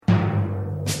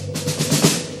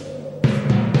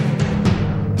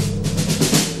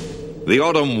The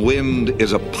autumn wind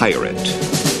is a pirate.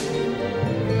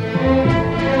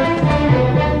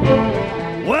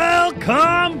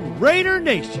 Welcome, Raider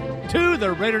Nation, to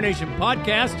the Raider Nation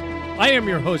podcast. I am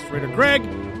your host, Raider Greg,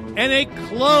 and a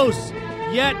close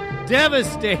yet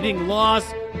devastating loss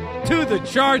to the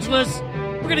Chargeless.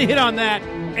 We're going to hit on that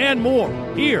and more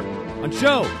here on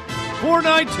show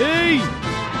 419.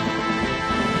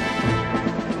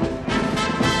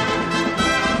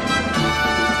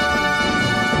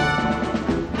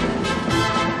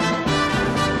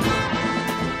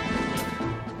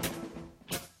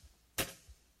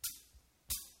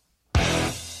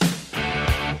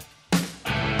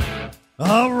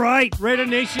 All right, Raider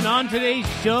Nation, on today's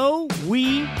show,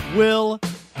 we will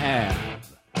have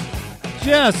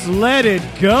Just Let It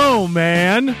Go,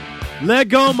 man. Let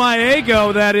go my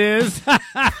ego, that is.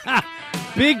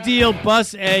 Big deal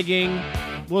bus egging.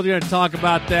 We're going to talk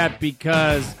about that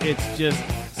because it's just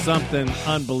something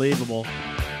unbelievable.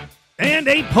 And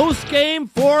a postgame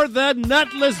for the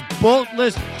nutless,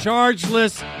 boltless,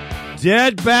 chargeless,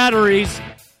 dead batteries.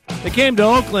 They came to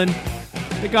Oakland.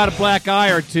 They got a black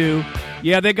eye or two.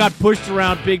 Yeah, they got pushed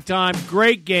around big time.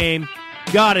 Great game.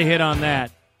 Got to hit on that.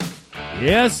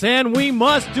 Yes, and we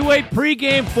must do a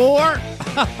pregame for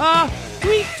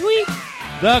tweet, tweet.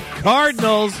 The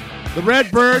Cardinals, the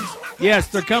Redbirds. Yes,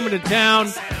 they're coming to town.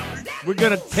 We're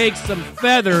going to take some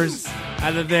feathers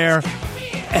out of their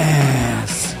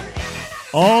ass.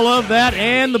 All of that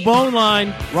and the bone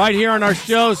line right here on our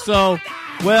show. So,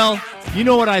 well, you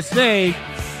know what I say.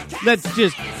 Let's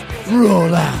just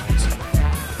roll out.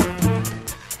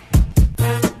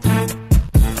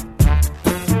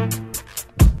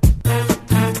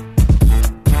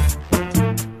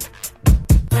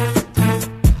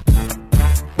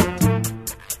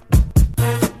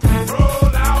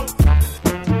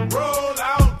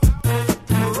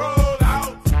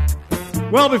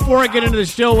 Well, before I get into the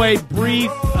show, a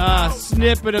brief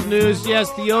snippet of news.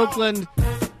 Yes, the Oakland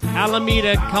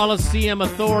Alameda Coliseum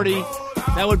Authority,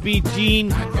 that would be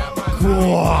Gene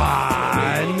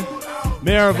Kwan,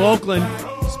 Mayor of Oakland,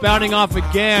 spouting off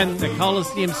again that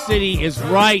Coliseum City is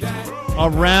right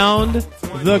around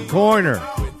the corner.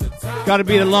 Got to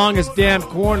be the longest damn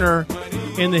corner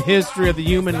in the history of the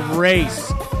human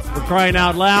race. We're crying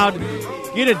out loud.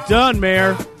 Get it done,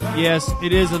 Mayor. Yes,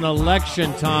 it is an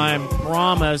election time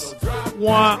promise.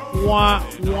 Wah, wah,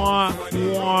 wah,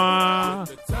 wah.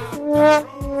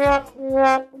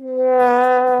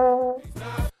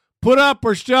 Put up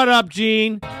or shut up,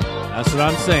 Gene. That's what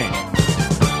I'm saying.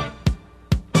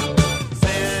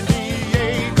 San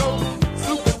Diego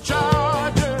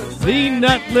Superchargers. The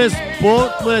nutless,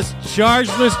 boltless,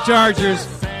 chargeless Chargers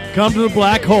come to the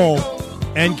black hole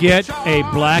and get a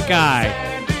black eye.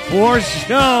 For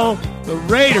show, the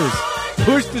Raiders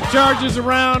push the Chargers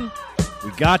around.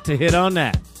 We got to hit on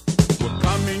that. We're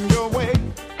coming your way.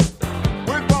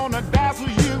 We're gonna dazzle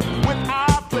you with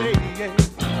our play.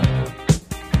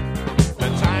 The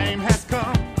time has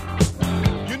come.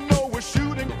 You know we're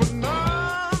shooting for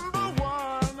number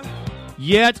one.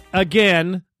 Yet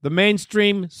again, the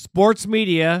mainstream sports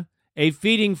media, a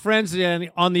feeding frenzy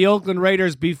on the Oakland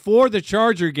Raiders before the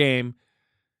Charger game.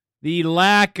 The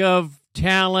lack of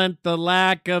talent, the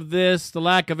lack of this, the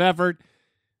lack of effort.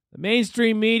 The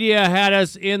mainstream media had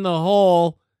us in the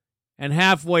hole and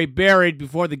halfway buried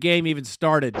before the game even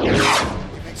started. He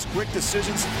makes quick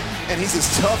decisions, and he's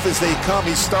as tough as they come.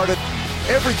 He started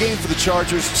every game for the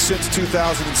Chargers since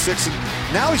 2006, and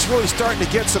now he's really starting to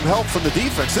get some help from the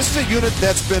defense. This is a unit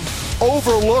that's been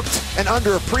overlooked and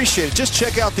underappreciated. Just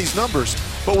check out these numbers.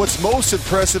 But what's most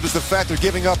impressive is the fact they're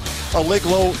giving up a league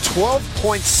low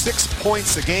 12.6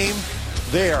 points a game.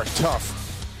 They are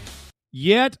tough.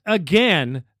 Yet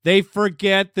again, they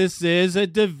forget this is a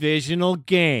divisional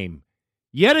game.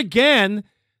 Yet again,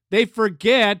 they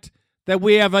forget that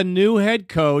we have a new head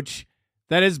coach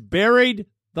that has buried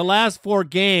the last 4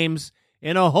 games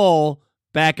in a hole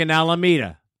back in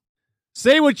Alameda.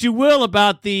 Say what you will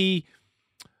about the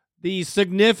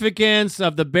significance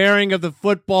of the bearing of the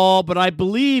football, but I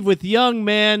believe with young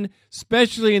men,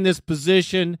 especially in this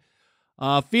position,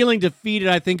 feeling defeated,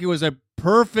 I think it was a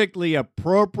perfectly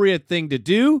appropriate thing to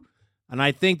do, and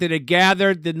I think that it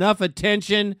gathered enough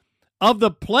attention of the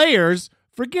players,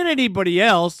 forget anybody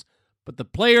else, but the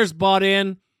players bought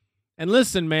in, and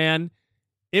listen, man,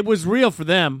 it was real for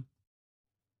them.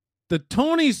 The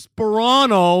Tony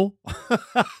Sperano,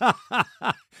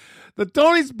 the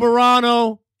Tony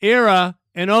Sperano era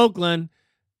in Oakland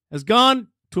has gone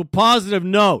to a positive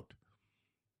note.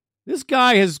 This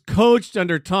guy has coached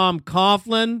under Tom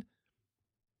Coughlin,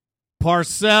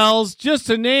 Parcells, just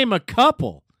to name a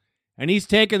couple. And he's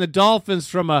taken the Dolphins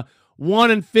from a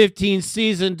 1-15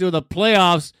 season to the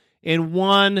playoffs in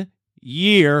 1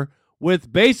 year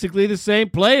with basically the same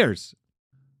players.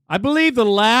 I believe the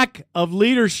lack of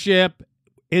leadership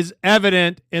is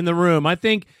evident in the room. I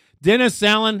think Dennis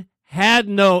Allen had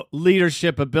no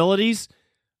leadership abilities.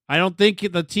 I don't think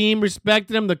the team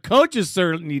respected him. The coaches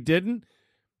certainly didn't,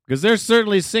 because they're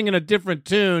certainly singing a different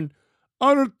tune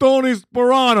under Tony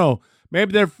Sperano.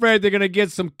 Maybe they're afraid they're going to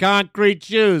get some concrete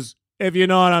shoes, if you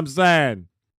know what I'm saying.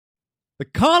 The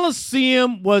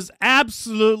Coliseum was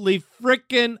absolutely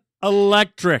freaking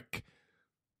electric.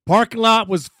 Parking lot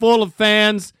was full of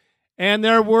fans, and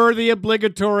there were the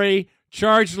obligatory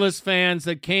chargeless fans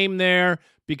that came there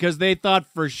because they thought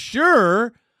for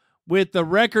sure, with the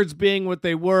records being what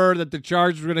they were, that the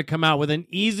Chargers were going to come out with an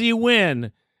easy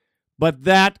win. But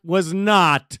that was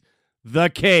not the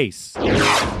case. Far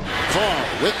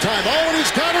with time. Oh, and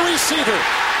he's got a receiver.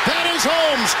 That is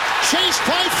Holmes. Chased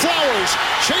by Flowers.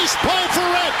 Chased by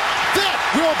Verrett. That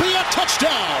will be a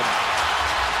touchdown.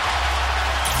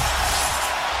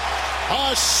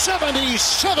 A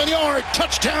 77-yard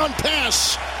touchdown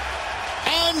pass.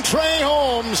 Andre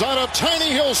Holmes on a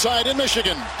tiny hillside in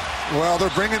Michigan. Well, they're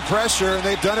bringing pressure, and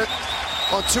they've done it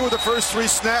on 2 of the first 3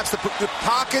 snaps. The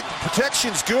pocket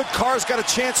protection's good. Carr's got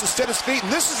a chance to set his feet,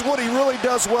 and this is what he really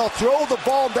does well. Throw the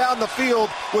ball down the field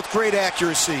with great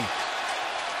accuracy.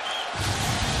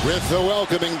 With the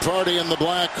welcoming party in the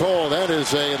black hole, that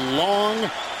is a long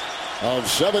of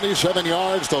 77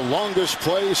 yards, the longest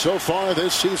play so far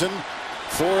this season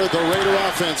for the Raider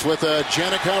offense, with a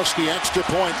Janikowski extra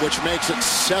point, which makes it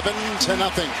 7-0.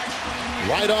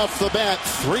 Right off the bat,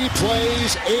 3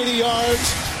 plays, 80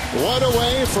 yards. What a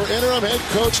way for interim head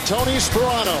coach Tony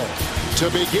Sperano to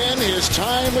begin his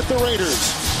time with the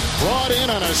Raiders. Brought in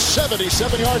on a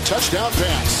 77-yard touchdown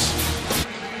pass.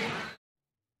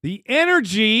 The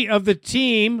energy of the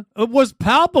team was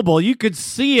palpable. You could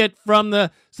see it from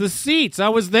the seats. I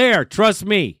was there, trust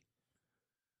me.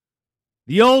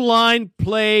 The O-line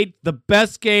played the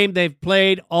best game they've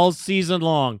played all season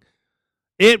long.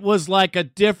 It was like a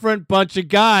different bunch of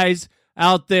guys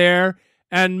out there,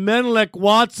 and Menelik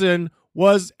Watson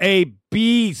was a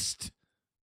beast.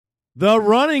 The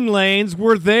running lanes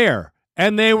were there,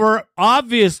 and they were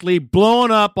obviously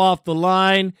blowing up off the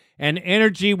line, and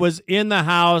energy was in the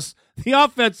house. The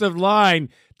offensive line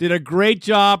did a great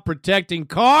job protecting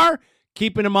Carr,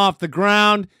 keeping him off the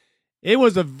ground. It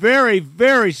was a very,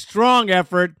 very strong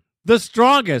effort, the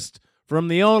strongest from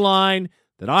the O-line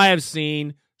that I have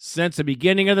seen since the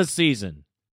beginning of the season.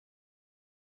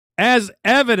 As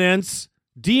evidence,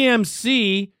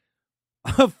 DMC,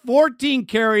 14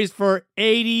 carries for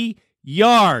 80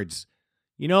 yards.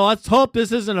 You know, let's hope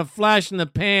this isn't a flash in the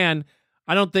pan.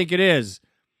 I don't think it is.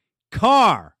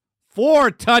 Carr, 4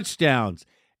 touchdowns,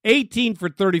 18 for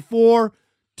 34,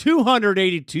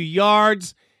 282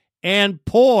 yards, and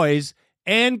poise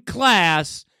and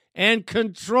class and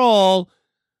control.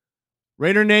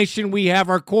 Raider Nation, we have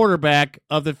our quarterback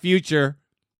of the future.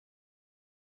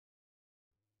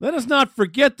 Let us not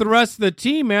forget the rest of the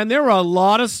team, man. There were a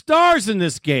lot of stars in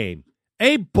this game.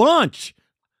 A bunch.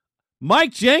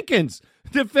 Mike Jenkins,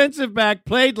 defensive back,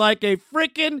 played like a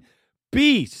freaking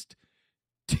beast.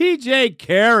 TJ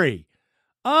Carey,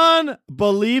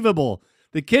 unbelievable.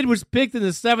 The kid was picked in the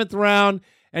 7th round,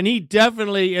 and he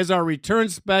definitely is our return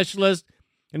specialist,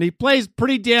 and he plays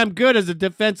pretty damn good as a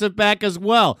defensive back as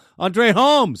well. Andre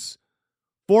Holmes,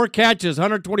 4 catches,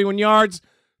 121 yards,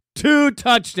 2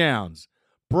 touchdowns.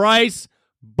 Bryce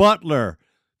Butler,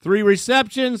 3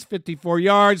 receptions, 54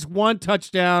 yards, 1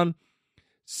 touchdown.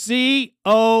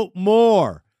 C.O.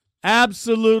 Moore,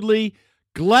 absolutely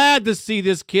glad to see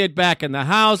this kid back in the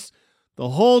house. The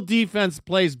whole defense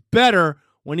plays better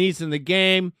when he's in the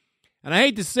game. And I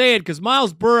hate to say it because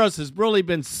Miles Burris has really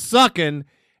been sucking,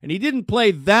 and he didn't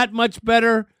play that much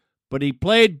better, but he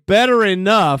played better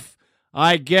enough,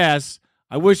 I guess.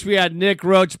 I wish we had Nick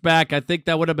Roach back. I think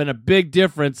that would have been a big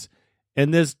difference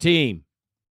in this team.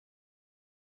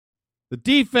 The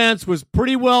defense was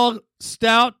pretty well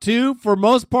stout, too, for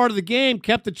most part of the game.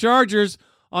 Kept the Chargers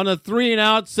on a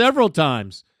 3-and-out several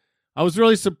times. I was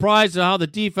really surprised at how the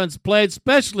defense played,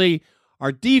 especially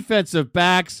our defensive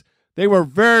backs. They were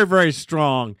very, very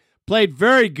strong. Played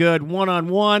very good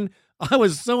one-on-one. I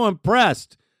was so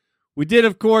impressed. We did,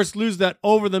 of course, lose that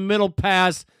over-the-middle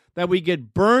pass that we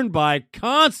get burned by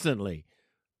constantly.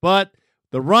 But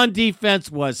the run defense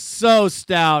was so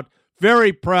stout.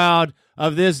 Very proud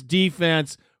of this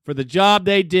defense for the job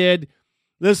they did.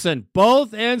 Listen,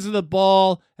 both ends of the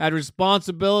ball had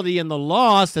responsibility in the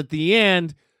loss at the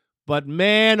end. But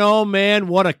man, oh man,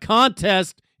 what a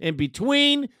contest in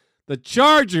between. The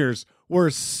Chargers were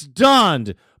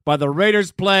stunned by the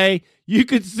Raiders' play. You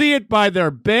could see it by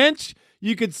their bench.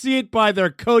 You could see it by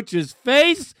their coach's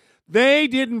face. They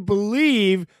didn't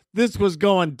believe this was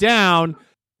going down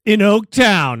in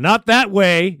Oaktown. Not that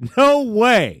way. No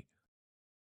way.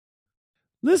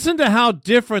 Listen to how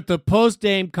different the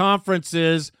post-game conference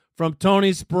is from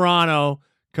Tony Sperano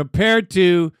compared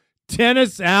to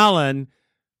Dennis Allen.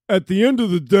 At the end of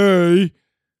the day,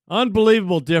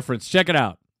 unbelievable difference. Check it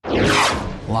out.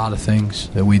 A lot of things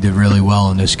that we did really well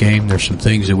in this game. There's some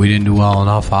things that we didn't do well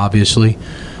enough, obviously.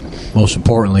 Most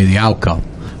importantly, the outcome.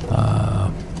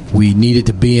 We needed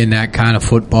to be in that kind of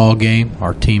football game.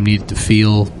 Our team needed to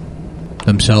feel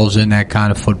themselves in that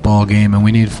kind of football game, and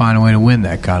we need to find a way to win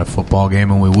that kind of football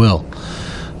game, and we will.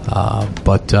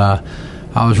 But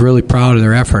I was really proud of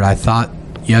their effort. I thought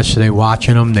yesterday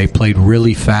watching them, they played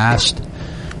really fast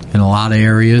in a lot of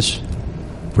areas,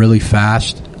 really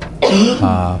fast,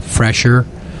 fresher,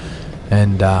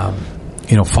 and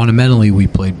fundamentally we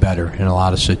played better in a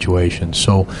lot of situations.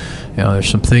 So, there's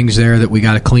some things there that we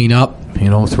got to clean up,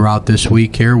 throughout this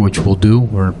week here, which we'll do.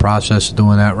 We're in the process of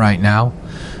doing that right now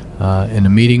in the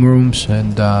meeting rooms,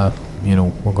 and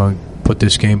we're going to put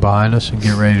this game behind us and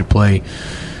get ready to play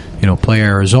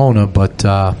Arizona. But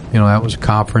that was a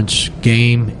conference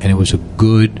game, and it was a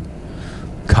good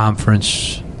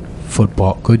conference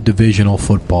football, good divisional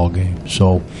football game.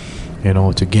 So,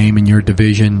 it's a game in your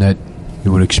division that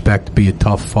you would expect to be a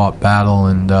tough fought battle,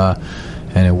 and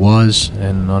it was.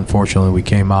 And unfortunately, we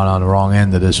came out on the wrong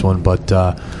end of this one. But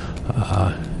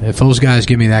if those guys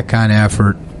give me that kind of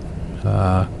effort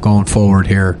going forward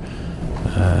here,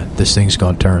 this thing's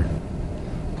going to turn.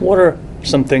 What are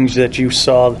some things that you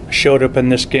saw showed up in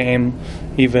this game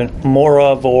even more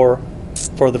of, or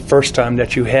for the first time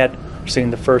that you had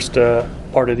seen the first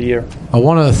part of the year?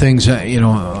 One of the things that,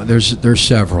 there's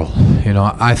several.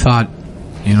 I thought,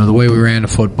 the way we ran the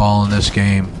football in this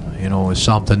game, was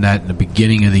something that in the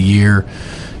beginning of the year,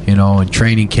 in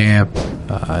training camp,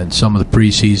 and some of the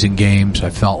preseason games, I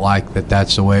felt like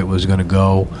that's the way it was going to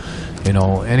go.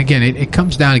 And again, it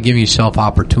comes down to giving yourself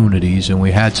opportunities, and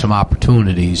we had some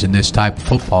opportunities in this type of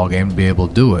football game to be able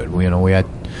to do it. We had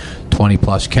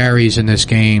 20-plus carries in this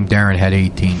game. Darren had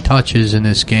 18 touches in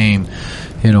this game.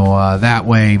 That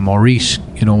way, Maurice,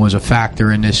 was a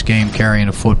factor in this game carrying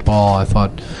the football. I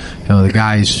thought, the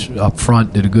guys up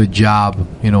front did a good job,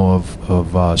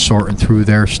 of sorting through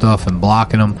their stuff and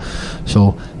blocking them.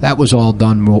 So that was all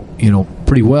done,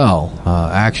 pretty well,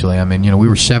 actually. I mean, we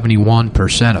were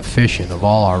 71% efficient of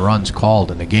all our runs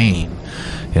called in the game,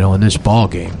 in this ball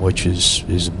game, which is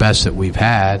the best that we've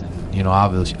had.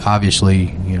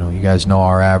 Obviously, you guys know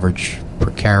our average per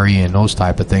carry and those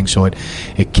type of things. So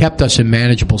it kept us in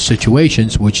manageable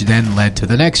situations, which then led to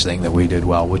the next thing that we did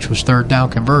well, which was third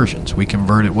down conversions. We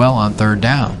converted well on third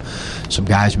down. Some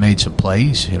guys made some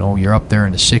plays. You're up there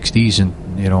in the 60s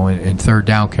and, in third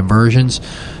down conversions.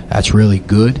 That's really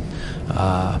good.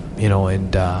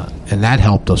 And that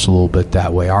helped us a little bit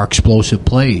that way. Our explosive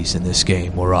plays in this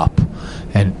game were up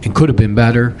and could have been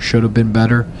better, should have been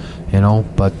better,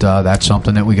 but that's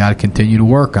something that we got to continue to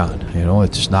work on.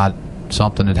 It's not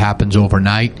something that happens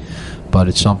overnight, but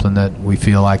it's something that we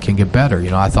feel like can get better.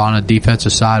 I thought on the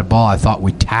defensive side of the ball, I thought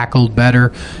we tackled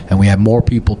better, and we had more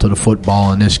people to the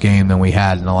football in this game than we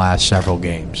had in the last several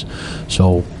games.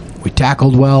 So we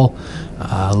tackled well,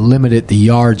 limited the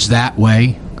yards that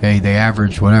way. Okay, they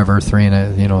averaged whatever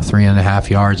 3.5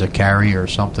 yards a carry or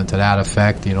something to that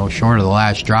effect. Short of the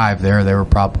last drive there, they were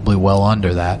probably well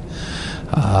under that.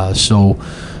 So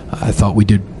I thought we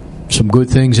did some good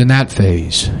things in that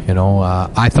phase.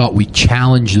 I thought we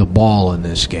challenged the ball in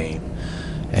this game.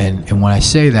 And when I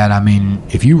say that, I mean,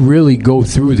 if you really go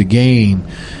through the game,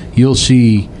 you'll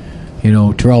see,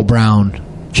 Terrell Brown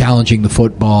challenging the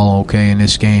football, in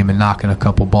this game and knocking a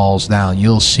couple balls down.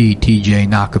 You'll see TJ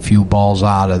knock a few balls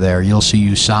out of there. You'll see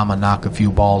Usama knock a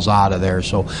few balls out of there.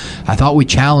 So I thought we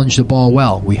challenged the ball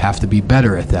well. We have to be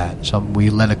better at that. We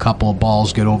let a couple of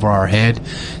balls get over our head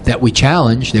that we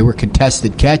challenged. They were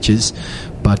contested catches,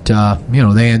 but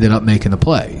they ended up making the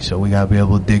play. So we got to be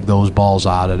able to dig those balls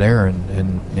out of there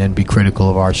and be critical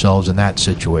of ourselves in that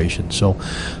situation. So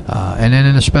and then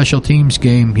in a special teams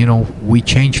game, we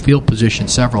changed field position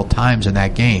several times in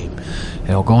that game.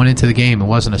 Going into the game, it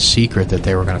wasn't a secret that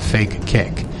they were going to fake a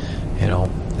kick.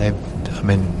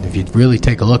 If you really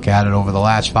take a look at it over the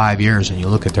last 5 years and you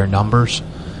look at their numbers,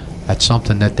 that's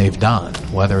something that they've done.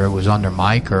 Whether it was under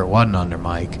Mike or it wasn't under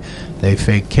Mike, they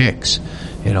fake kicks.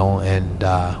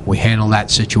 And we handled that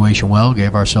situation well,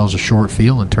 gave ourselves a short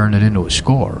field and turned it into a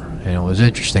score. And it was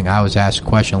interesting. I was asked a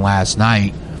question last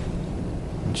night,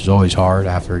 which is always hard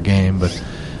after a game, but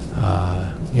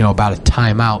about a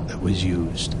timeout that was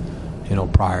used,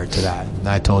 prior to that. And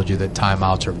I told you that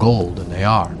timeouts are gold, and they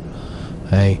are.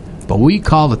 Hey, but we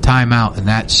called a timeout in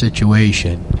that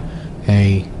situation,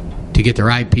 to get the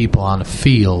right people on the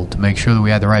field, to make sure that we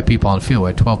had the right people on the field. We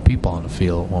had 12 people on the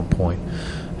field at one point.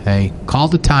 Hey,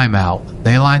 called the timeout.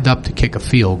 They lined up to kick a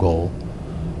field goal.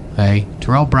 Hey,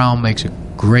 Terrell Brown makes a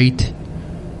great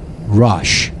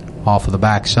rush off of the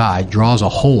backside, draws a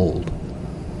hold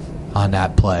on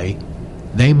that play.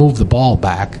 They move the ball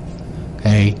back,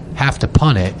 have to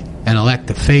punt it and elect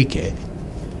to fake it.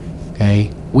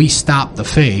 We stop the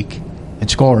fake and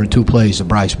score in 2 plays to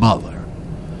Bryce Butler.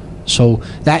 So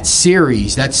that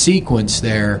series, that sequence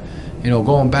there,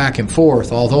 going back and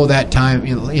forth, although that time,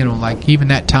 like even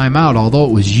that timeout, although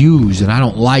it was used, and I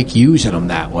don't like using them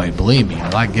that way, believe me. I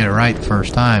like to get it right the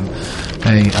first time.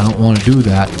 I don't want to do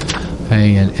that.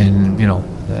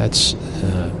 That's,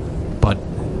 but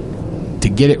to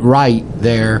get it right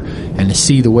there and to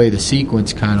see the way the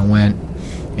sequence kind of went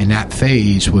in that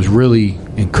phase was really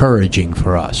encouraging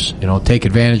for us. Take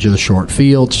advantage of the short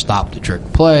field, stop the trick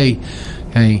play,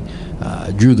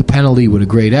 drew the penalty with a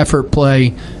great effort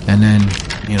play, and then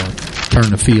turn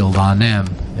the field on them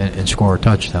and score a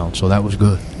touchdown. So that was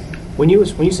good. When you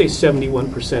say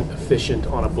 71% efficient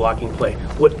on a blocking play,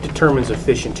 what determines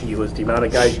efficient to you? Is the amount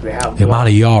of guys you have? The amount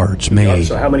of yards made.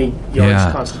 So how many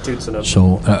yards constitutes enough?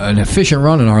 So an efficient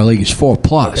run in our league is 4+.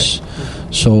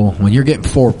 Okay. So when you're getting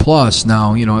 4+,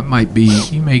 now it might be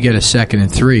you may get a 2nd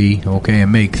and 3,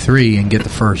 and make 3 and get the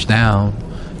first down,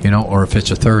 or if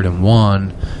it's a 3rd and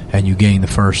 1 and you gain the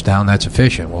first down, that's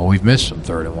efficient. Well, we've missed some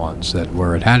 3rd and 1s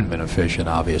where it hadn't been efficient,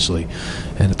 obviously,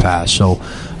 in the past. So,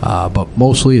 but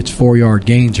mostly it's 4-yard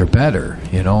gains or better,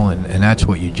 and that's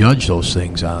what you judge those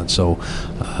things on. So,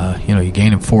 you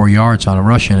gain 4 yards on a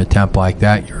rushing attempt like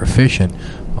that, you're efficient.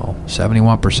 Well,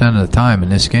 71% of the time in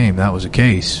this game, that was the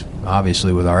case,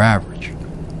 obviously, with our average.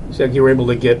 So you were able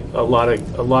to get a lot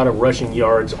of rushing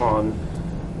yards on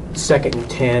 2nd and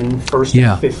 10, 1st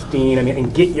and 15,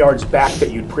 and get yards back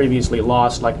that you'd previously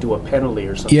lost, like to a penalty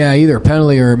or something. Yeah, either a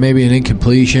penalty or maybe an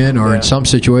incompletion, or in some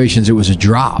situations it was a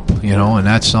drop, and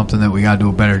that's something that we got to do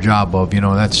a better job of.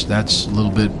 That's a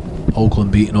little bit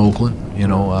Oakland beating Oakland,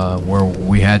 where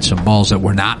we had some balls that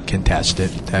were not contested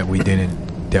that we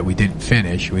didn't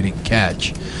finish, we didn't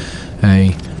catch,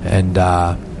 and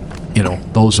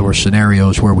those were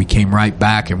scenarios where we came right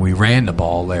back and we ran the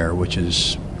ball there, which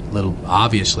is little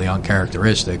obviously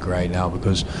uncharacteristic right now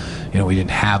because we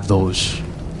didn't have those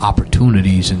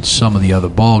opportunities in some of the other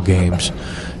ball games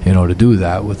to do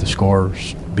that with the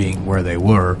scores being where they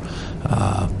were,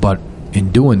 but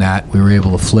in doing that we were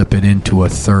able to flip it into a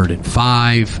 3rd and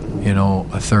 5,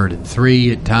 a 3rd and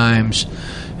 3 at times,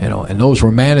 and those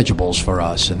were manageables for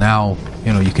us. And now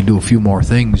you can do a few more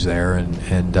things there,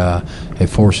 and it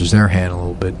forces their hand a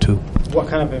little bit too. What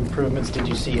kind of improvements did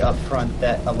you see up front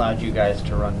that allowed you guys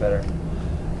to run better?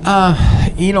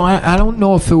 I don't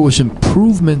know if it was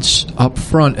improvements up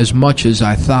front as much as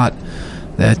I thought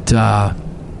that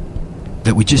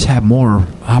we just had more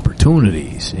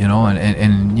opportunities,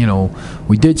 and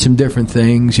we did some different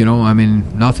things,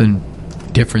 nothing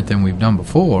different than we've done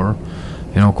before,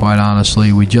 quite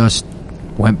honestly. We just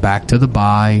went back to the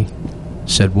bye,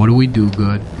 said, what do we do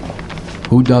good?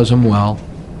 Who does them well?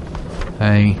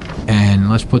 And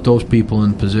let's put those people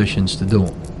in positions to do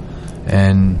them.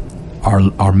 And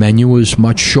our menu is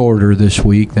much shorter this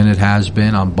week than it has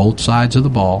been on both sides of the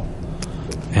ball,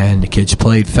 and the kids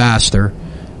played faster,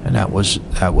 and that was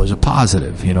a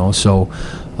positive. So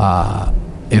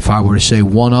if I were to say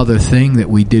one other thing that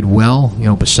we did well,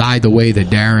 beside the way that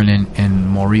Darren and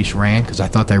Maurice ran, because I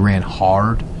thought they ran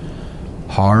hard,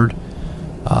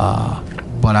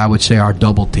 but I would say our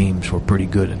double teams were pretty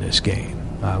good in this game.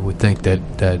 I would think that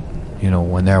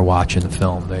when they're watching the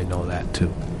film, they know that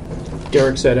too.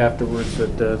 Derek said afterwards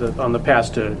that on the pass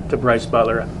to Bryce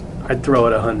Butler, I'd throw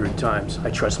it 100 times.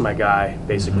 I trust my guy,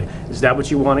 basically. Mm-hmm. Is that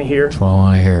what you want to hear? That's what I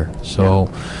want to hear.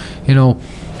 So,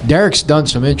 Derek's done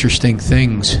some interesting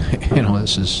things.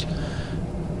 This is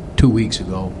 2 weeks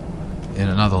ago in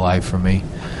another life for me.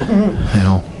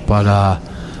 But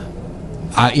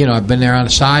I've been there on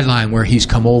the sideline where he's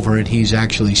come over and he's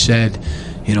actually said,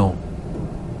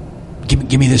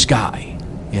 give me this guy,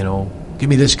 give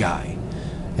me this guy.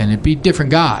 And it'd be a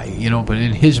different guy, but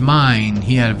in his mind,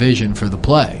 he had a vision for the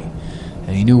play.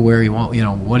 And he knew where he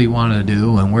what he wanted to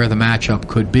do and where the matchup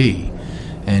could be.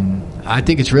 And I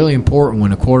think it's really important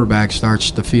when a quarterback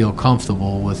starts to feel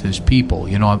comfortable with his people.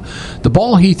 The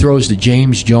ball he throws to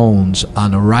James Jones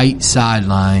on the right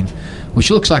sideline which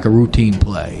looks like a routine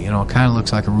play. It kind of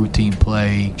looks like a routine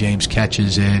play. James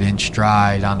catches it in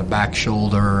stride on the back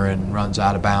shoulder and runs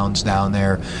out of bounds down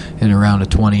there and around the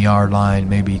 20-yard line,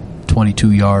 maybe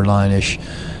 22-yard line-ish.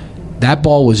 That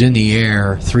ball was in the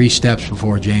air 3 steps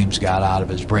before James got out of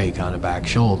his break on the back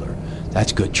shoulder.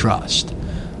 That's good trust.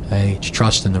 It's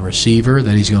trust in the receiver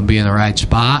that he's going to be in the right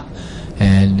spot,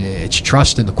 and it's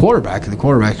trust in the quarterback, and the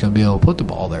quarterback's going to be able to put the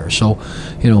ball there. So,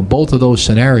 both of those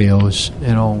scenarios,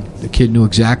 the kid knew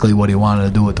exactly what he wanted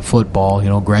to do with the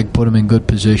football. Greg put him in good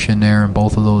position there in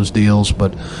both of those deals,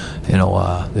 but,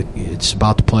 it's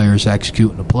about the players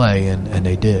executing the play, and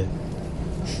they did.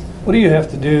 What do you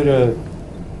have to do to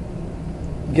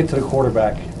get to the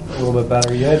quarterback a little bit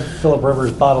better? You had Phillip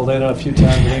Rivers bottled in a few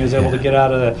times, and he was able to get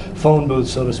out of the phone booth,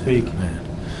 so to speak.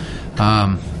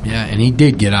 Yeah, and he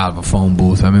did get out of a phone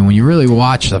booth. I mean, when you really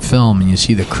watch the film and you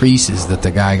see the creases that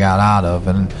the guy got out of,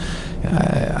 and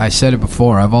I said it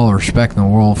before, I have all the respect in the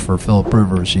world for Phillip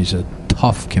Rivers. He's a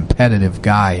tough, competitive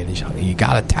guy, and you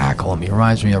got to tackle him. He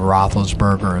reminds me of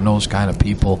Roethlisberger and those kind of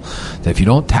people that if you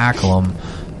don't tackle them,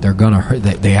 they're gonna hurt.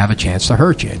 They have a chance to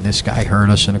hurt you, and this guy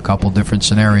hurt us in a couple different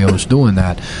scenarios doing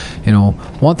that.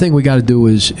 One thing we got to do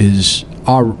is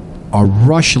our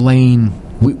rush lane.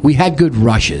 We had good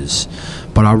rushes,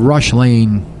 but our rush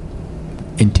lane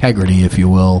integrity, if you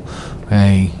will,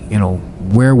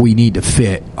 where we need to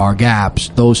fit our gaps,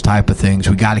 those type of things,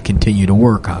 we got to continue to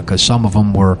work on, because some of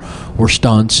them were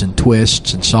stunts and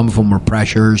twists, and some of them were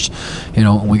pressures.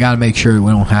 And we got to make sure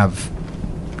we don't have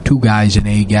 2 guys in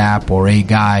a gap or a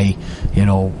guy,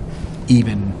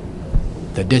 even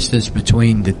the distance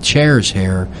between the chairs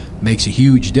here makes a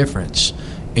huge difference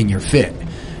in your fit.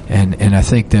 And I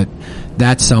think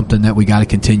that's something that we got to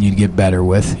continue to get better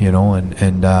with,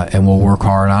 and we'll work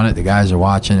hard on it. The guys are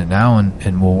watching it now,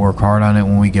 and we'll work hard on it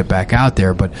when we get back out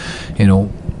there. But,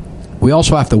 we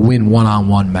also have to win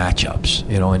one-on-one matchups.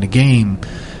 In the game,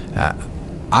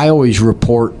 I always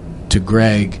report to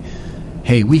Greg,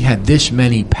 hey, we had this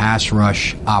many pass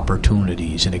rush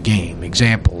opportunities in a game.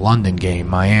 Example, London game,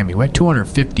 Miami. We had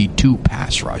 252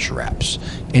 pass rush reps,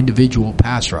 individual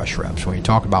pass rush reps. When you're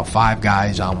talking about 5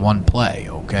 guys on one play,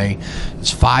 okay?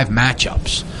 It's 5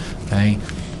 matchups, okay?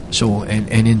 So, and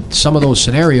in some of those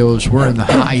scenarios, we're in the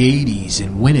high 80s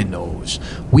and winning those.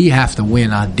 We have to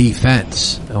win on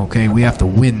defense, okay? We have to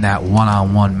win that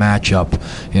one-on-one matchup,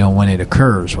 when it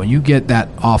occurs. When you get that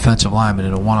offensive lineman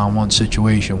in a one-on-one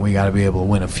situation, we got to be able to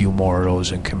win a few more of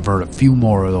those and convert a few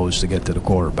more of those to get to the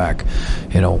quarterback.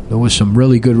 There was some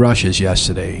really good rushes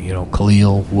yesterday.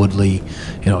 Khalil, Woodley,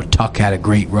 Tuck had a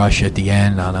great rush at the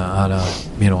end on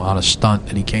a stunt,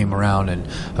 and he came around and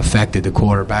affected the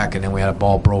quarterback, and then we had a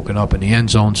ball broken up in the end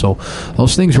zone. So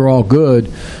those things were all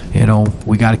good.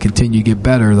 We got to continue to get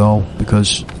better, though,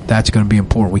 because that's going to be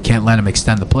important. We can't let them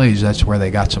extend the plays. That's where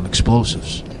they got some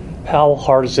explosives. How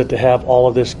hard is it to have all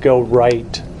of this go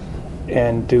right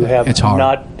and to have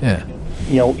not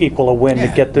equal a win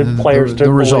to get the players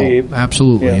to result. believe?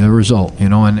 Absolutely, the result.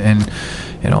 And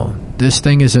this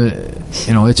thing is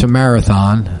it's a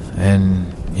marathon,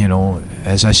 and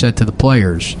as I said to the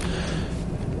players,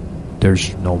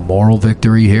 there's no moral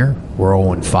victory here. We're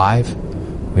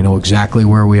 0-5. We know exactly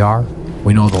where we are.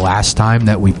 We know the last time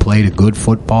that we played a good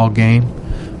football game,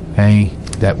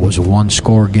 that was a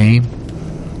 1-score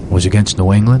game, was against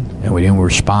New England, and we didn't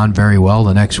respond very well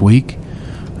the next week,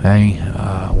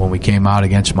 when we came out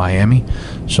against Miami.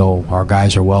 So our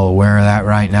guys are well aware of that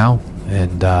right now,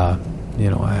 and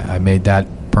I made that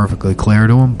perfectly clear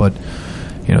to them. But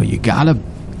you gotta,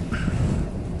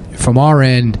 from our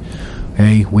end,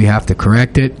 we have to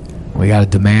correct it. We got to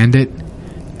demand it.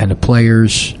 And the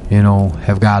players,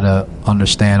 have got to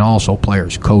understand also,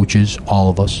 players, coaches,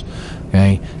 all of us,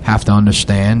 have to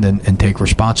understand and take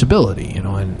responsibility,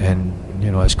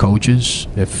 and as coaches,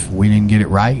 if we didn't get it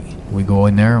right, we go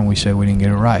in there and we say we didn't get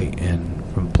it right.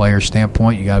 And from a player's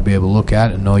standpoint, you got to be able to look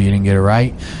at it and know you didn't get it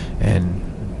right,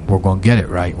 and we're going to get it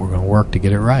right. We're going to work to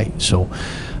get it right. So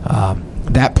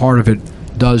that part of it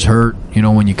does hurt,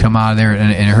 when you come out of there,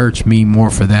 and it hurts me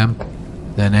more for them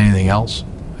than anything else.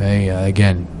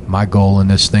 Again, my goal in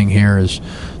this thing here is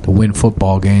to win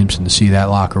football games and to see that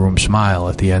locker room smile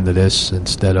at the end of this,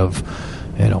 instead of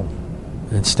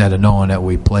knowing that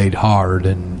we played hard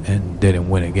and didn't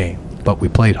win a game. But we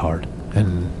played hard,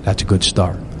 and that's a good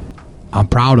start. I'm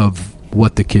proud of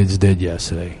what the kids did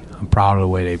yesterday. I'm proud of the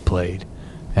way they played.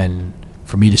 And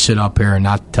for me to sit up here and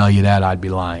not tell you that, I'd be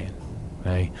lying.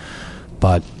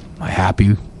 But am I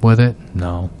happy with it?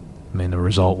 No. I mean, the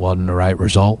result wasn't the right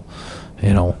result.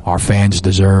 Our fans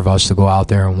deserve us to go out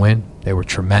there and win. They were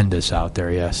tremendous out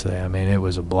there yesterday. I mean, it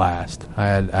was a blast. I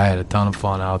had a ton of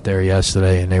fun out there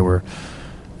yesterday, and they were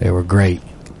great,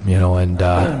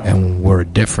 and were a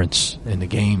difference in the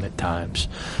game at times,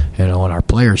 and our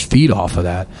players feed off of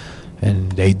that,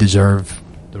 and they deserve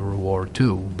the reward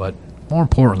too. But more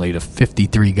importantly, the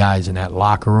 53 guys in that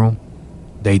locker room,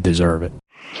 they deserve it.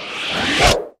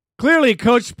 Clearly,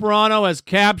 Coach Sperano has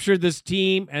captured this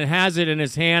team and has it in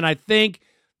his hand. I think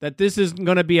that this isn't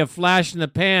going to be a flash in the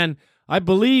pan. I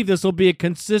believe this will be a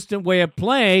consistent way of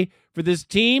play for this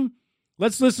team.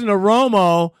 Let's listen to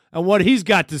Romo and what he's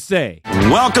got to say.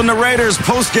 Welcome to Raiders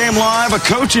Postgame Live, a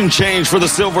coaching change for the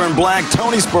Silver and Black.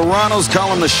 Tony Sperano's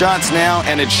calling the shots now,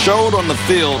 and it showed on the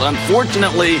field.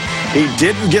 Unfortunately, he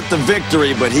didn't get the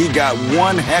victory, but he got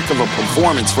one heck of a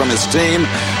performance from his team.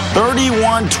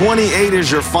 31-28 is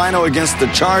your final against the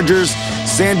Chargers.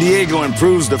 San Diego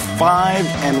improves to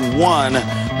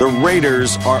 5-1. The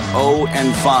Raiders are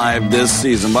 0-5 this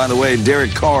season. By the way,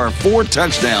 Derek Carr, 4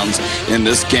 touchdowns in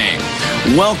this game.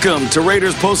 Welcome to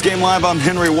Raiders Postgame Live. I'm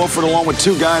Henry Wolford, along with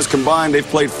 2 guys combined. They've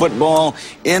played football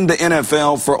in the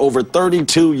NFL for over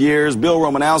 32 years. Bill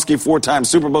Romanowski, 4-time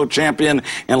Super Bowl champion,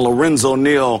 and Lorenzo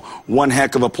Neal, one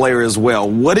heck of a player as well.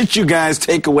 What did you guys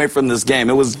take away from this game?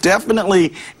 It was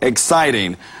definitely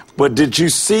exciting. But did you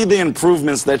see the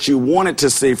improvements that you wanted to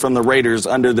see from the Raiders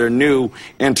under their new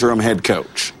interim head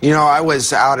coach? I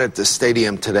was out at the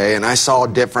stadium today, and I saw a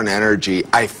different energy.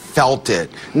 I felt it,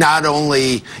 not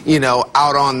only,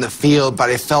 out on the field, but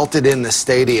I felt it in the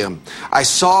stadium. I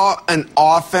saw an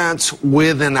offense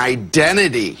with an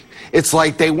identity. It's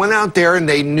like they went out there and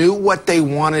they knew what they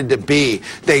wanted to be.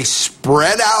 They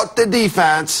spread out the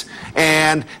defense,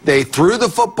 and they threw the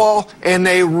football, and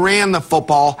they ran the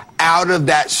football out of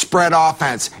that spread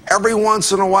offense. Every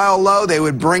once in a while, they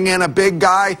would bring in a big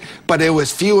guy, but it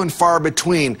was few and far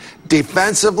between.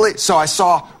 Defensively, so I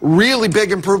saw really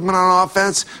big improvement on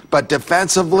offense, but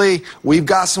defensively, we've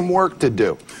got some work to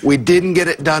do. We didn't get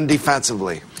it done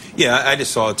defensively. Yeah, I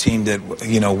just saw a team that,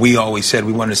 we always said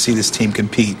we wanted to see this team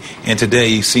compete. And today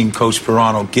you've seen Coach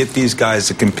Sperano get these guys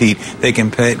to compete. They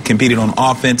competed on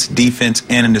offense, defense,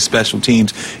 and in the special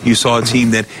teams. You saw a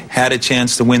team that had a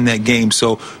chance to win that game.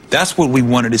 So that's what we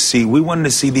wanted to see. We wanted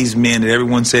to see these men that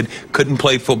everyone said couldn't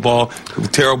play football,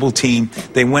 terrible team.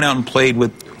 They went out and played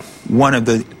with one of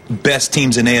the best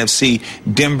teams in AFC.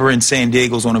 Denver and San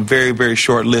Diego's on a very, very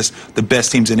short list, the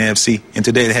best teams in AFC. And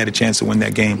today they had a chance to win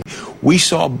that game. We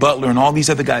saw Butler and all these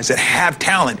other guys that have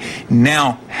talent.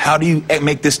 Now, how do you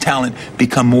make this talent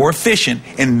become more efficient?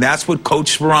 And that's what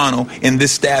Coach Sperano and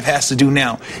this staff has to do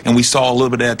now. And we saw a little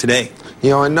bit of that today.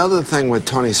 Another thing with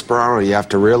Tony Sperano you have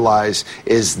to realize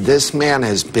is this man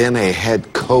has been a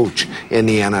head coach in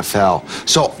the NFL.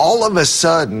 So all of a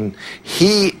sudden,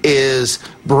 he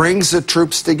brings the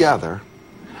troops together,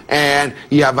 and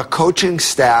you have a coaching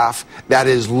staff that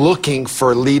is looking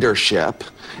for leadership,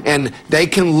 and they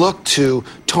can look to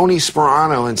Tony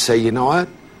Sperano and say, you know what?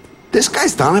 This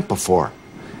guy's done it before.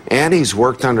 And he's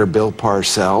worked under Bill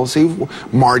Parcells,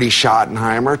 Marty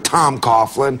Schottenheimer, Tom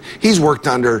Coughlin. He's worked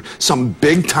under some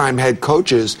big-time head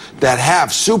coaches that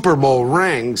have Super Bowl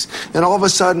rings. And all of a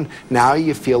sudden, now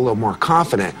you feel a little more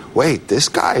confident. Wait, this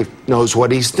guy knows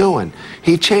what he's doing.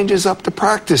 He changes up the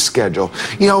practice schedule.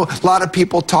 A lot of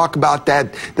people talk about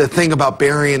the thing about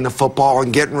burying the football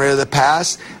and getting rid of the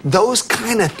pass. Those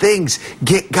kind of things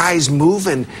get guys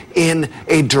moving in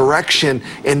a direction,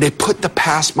 and they put the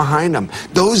pass behind them.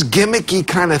 Those gimmicky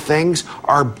kind of things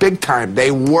are big time.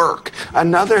 They work.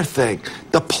 Another thing,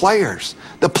 the players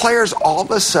all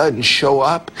of a sudden show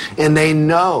up, and they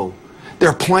know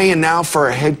they're playing now for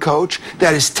a head coach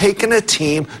that has taken a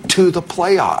team to the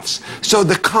playoffs. So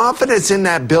the confidence in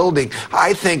that building,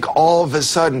 I think, all of a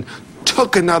sudden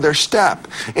took another step.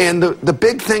 And the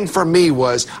big thing for me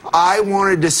was I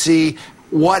wanted to see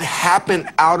what happened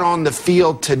out on the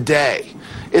field today.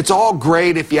 It's all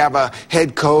great if you have a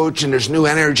head coach and there's new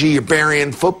energy, you're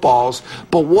burying footballs,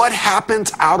 but what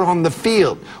happens out on the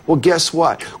field? Well, guess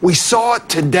what? We saw it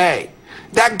today.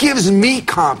 That gives me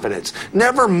confidence.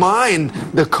 Never mind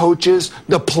the coaches,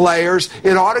 the players.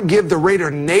 It ought to give the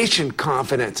Raider Nation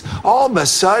confidence. All of a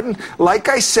sudden, like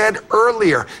I said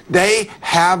earlier, they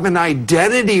have an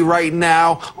identity right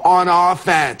now on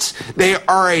offense. They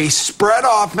are a spread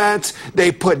offense.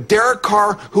 They put Derek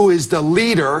Carr, who is the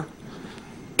leader,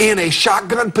 in a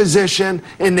shotgun position,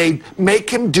 and they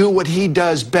make him do what he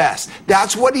does best.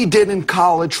 That's what he did in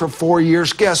college for 4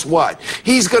 years. Guess what?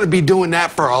 He's going to be doing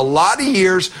that for a lot of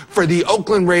years for the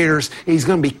Oakland Raiders. He's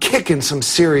going to be kicking some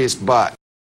serious butt.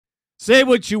 Say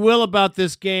what you will about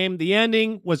this game. The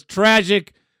ending was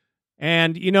tragic,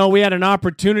 And, we had an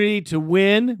opportunity to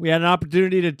win. We had an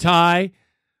opportunity to tie.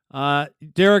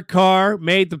 Derek Carr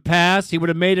made the pass. He would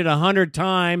have made it 100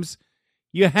 times.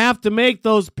 You have to make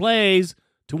those plays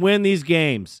to win these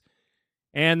games.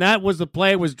 And that was the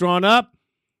play that was drawn up.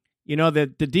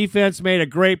 The defense made a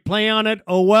great play on it.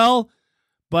 Oh, well.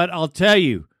 But I'll tell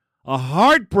you, a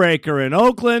heartbreaker in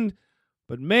Oakland.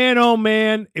 But man, oh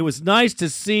man, it was nice to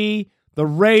see the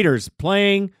Raiders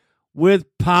playing with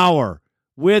power,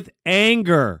 with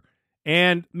anger.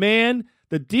 And man,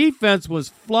 the defense was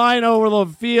flying over the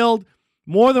field,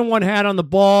 more than one had on the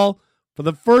ball for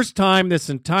the first time this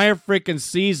entire freaking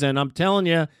season. I'm telling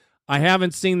you, I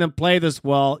haven't seen them play this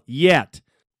well yet.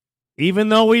 Even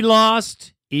though we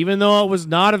lost, even though it was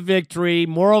not a victory,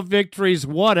 moral victories,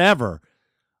 whatever,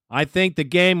 I think the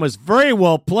game was very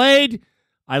well played.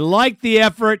 I like the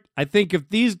effort. I think if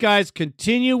these guys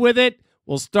continue with it,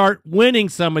 we'll start winning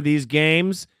some of these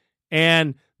games,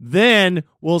 and then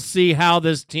we'll see how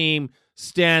this team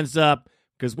stands up.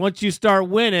 Because once you start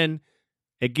winning,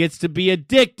 it gets to be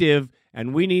addictive,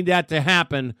 and we need that to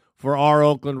happen for our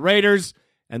Oakland Raiders.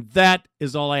 And that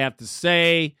is all I have to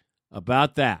say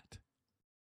about that.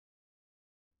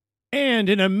 And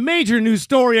in a major news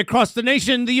story across the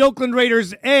nation, the Oakland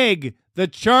Raiders egg the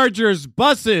Chargers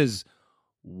buses.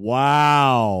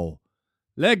 Wow.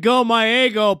 Let go my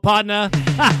ego, partner.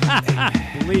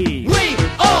 Please. We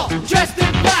all dressed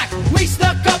in black. We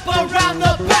snuck up around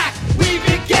the back. We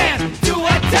began to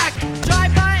attack.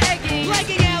 Drive by eggy.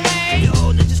 Blanking LA.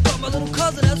 Yo, they just got my little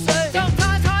cousin, I say.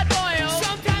 Sometimes hot boiled.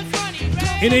 Sometimes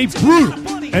runny. In a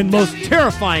brutal and most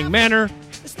terrifying manner,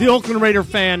 the Oakland Raider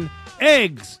fan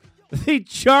eggs the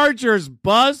Chargers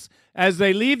bus as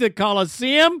they leave the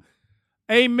Coliseum.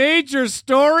 A major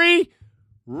story?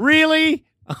 Really?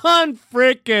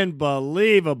 Unfreaking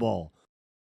believable.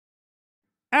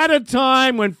 At a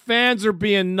time when fans are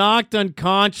being knocked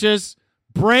unconscious,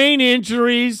 brain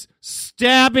injuries,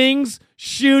 stabbings,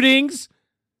 shootings,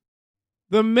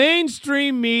 the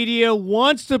mainstream media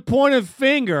wants to point a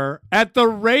finger at the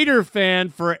Raider fan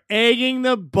for egging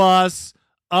the bus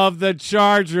of the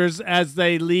Chargers as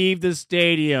they leave the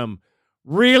stadium.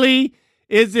 Really?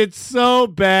 Is it so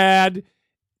bad?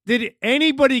 Did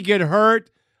anybody get hurt?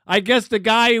 I guess the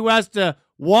guy who has to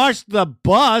wash the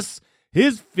bus,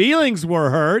 his feelings were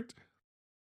hurt.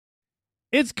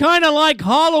 It's kind of like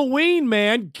Halloween,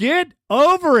 man. Get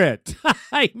over it.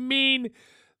 I mean,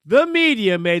 the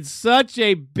media made such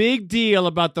a big deal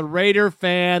about the Raider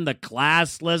fan, the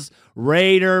classless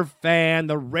Raider fan.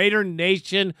 The Raider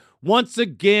Nation once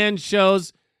again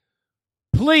shows,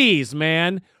 please,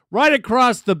 man, right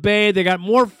across the bay, they got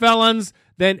more felons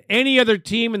than any other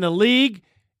team in the league,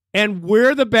 and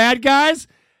we're the bad guys?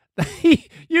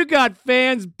 You got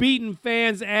fans beating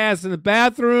fans' ass in the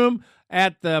bathroom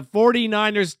at the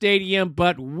 49ers stadium,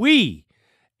 but we,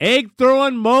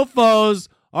 egg-throwing mofos,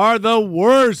 are the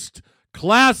worst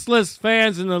classless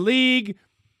fans in the league.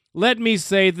 Let me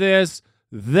say this,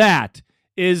 that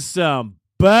is some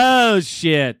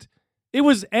bullshit. It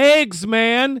was eggs,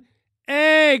 man.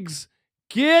 Eggs.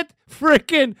 Get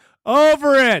freaking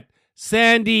over it.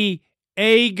 Sandy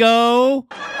Ego.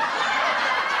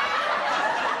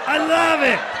 I love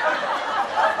it.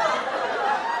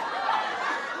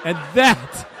 And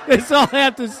that is all I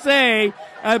have to say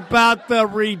about the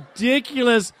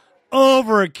ridiculous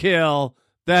overkill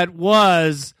that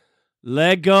was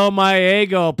let go my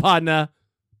ego, partner.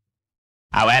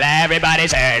 Oh, well,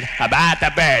 everybody's heard about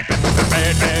the bird.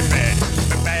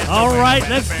 All right,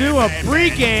 let's do a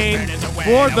pregame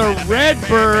for the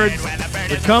Redbirds.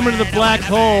 They're coming to the black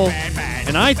hole,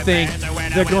 and I think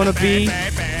they're going to be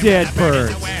dead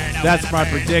birds. That's my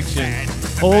prediction.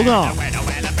 Hold on.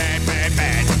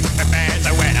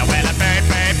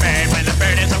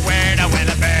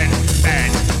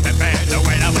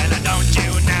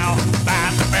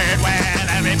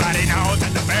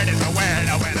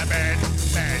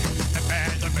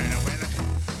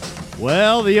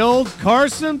 Well, the old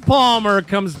Carson Palmer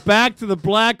comes back to the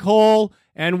black hole,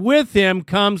 and with him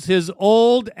comes his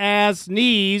old-ass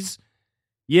knees.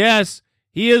 Yes,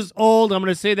 he is old. I'm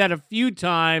going to say that a few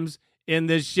times in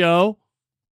this show.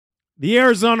 The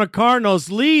Arizona Cardinals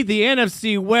lead the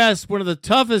NFC West, one of the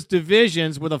toughest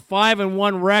divisions, with a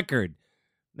 5-1 record.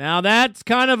 Now, that's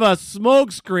kind of a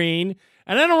smokescreen,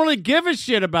 and I don't really give a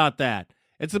shit about that.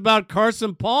 It's about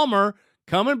Carson Palmer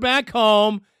coming back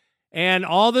home and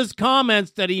all those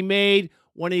comments that he made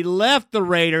when he left the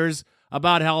Raiders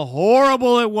about how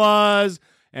horrible it was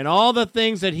and all the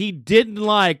things that he didn't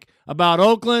like about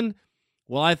Oakland.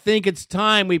 Well, I think it's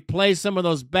time we play some of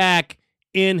those back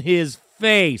in his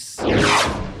face.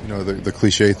 the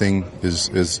cliche thing is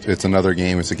it's another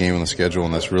game. It's a game on the schedule,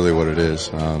 and that's really what it is.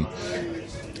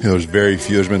 There's very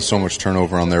few. There's been so much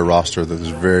turnover on their roster that there's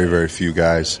very, very few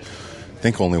guys. I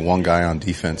think only one guy on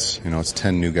defense. It's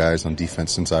 10 new guys on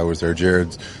defense since I was there.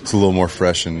 It's a little more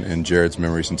fresh in Jared's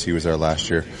memory since he was there last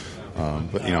year.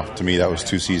 But to me, that was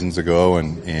 2 seasons ago,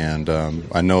 and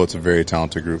I know it's a very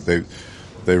talented group.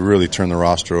 They really turned the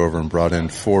roster over and brought in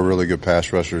 4 really good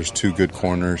pass rushers, 2 good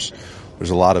corners. There's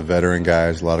a lot of veteran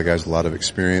guys, a lot of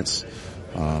experience.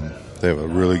 They have a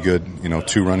really good,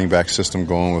 2 running back system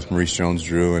going with Maurice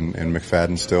Jones-Drew and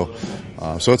McFadden still.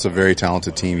 So it's a very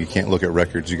talented team. You can't look at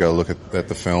records. You got to look at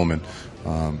the film,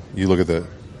 and you look at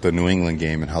the New England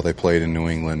game and how they played in New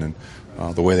England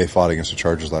and the way they fought against the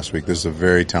Chargers last week. This is a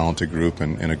very talented group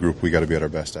and a group we got to be at our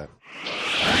best at.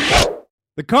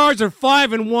 The Cards are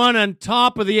 5-1 on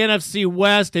top of the NFC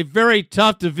West, a very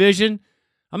tough division.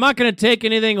 I'm not going to take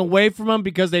anything away from them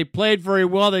because they played very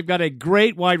well. They've got a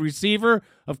great wide receiver.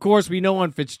 Of course, we know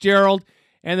on Fitzgerald,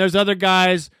 and there's other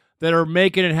guys that are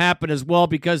making it happen as well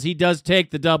because he does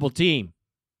take the double team.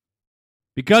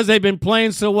 Because they've been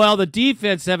playing so well, the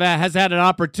defense has had an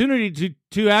opportunity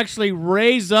to actually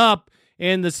raise up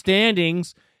in the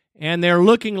standings, and they're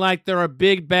looking like they're a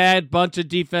big, bad bunch of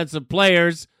defensive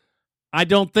players. I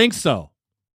don't think so.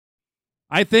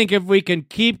 I think if we can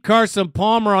keep Carson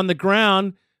Palmer on the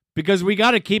ground, because we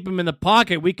got to keep him in the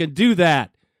pocket, we can do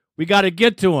that. We got to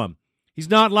get to him. He's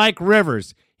not like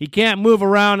Rivers. He can't move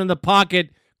around in the pocket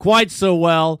quite so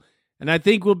well, and I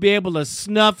think we'll be able to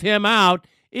snuff him out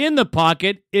in the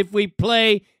pocket if we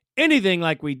play anything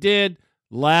like we did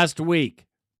last week.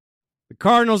 The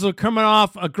Cardinals are coming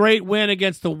off a great win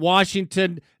against the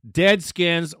Washington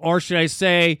Deadskins, or should I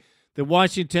say the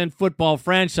Washington football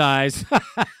franchise.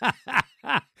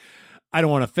 I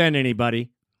don't want to offend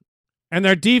anybody. And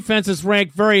their defense is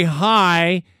ranked very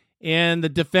high in the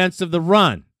defense of the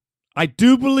run. I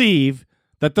do believe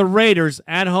that the Raiders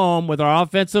at home with our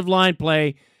offensive line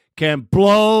play can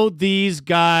blow these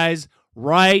guys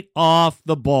right off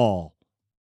the ball.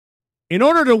 In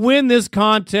order to win this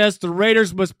contest, the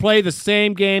Raiders must play the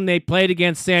same game they played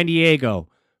against San Diego.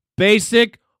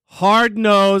 Basic,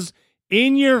 hard-nosed,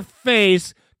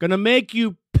 in-your-face, going to make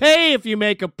you pay if you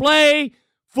make a play,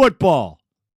 football.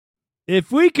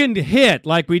 If we can hit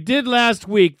like we did last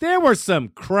week, there were some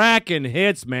cracking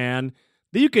hits, man.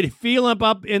 You could feel them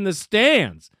up in the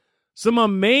stands. Some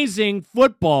amazing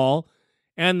football,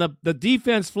 and the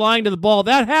defense flying to the ball.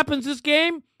 That happens this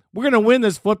game, we're going to win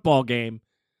this football game.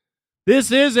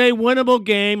 This is a winnable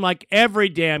game like every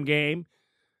damn game.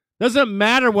 Doesn't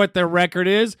matter what their record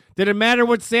is. Did it matter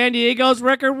what San Diego's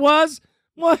record was?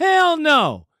 Well, hell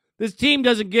no. This team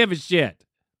doesn't give a shit.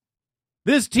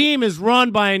 This team is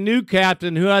run by a new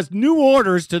captain who has new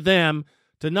orders to them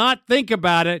to not think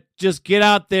about it, just get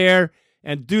out there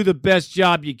and do the best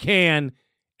job you can,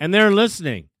 and they're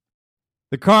listening.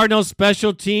 The Cardinals'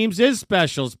 special teams is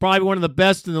special. It's probably one of the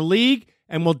best in the league,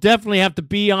 and we'll definitely have to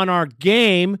be on our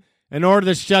game in order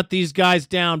to shut these guys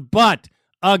down. But,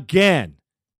 again,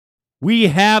 we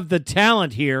have the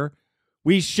talent here.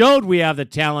 We showed we have the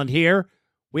talent here.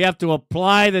 We have to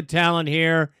apply the talent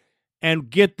here and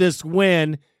get this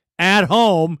win at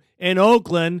home in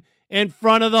Oakland in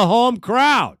front of the home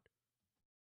crowd.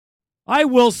 I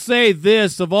will say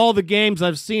this, of all the games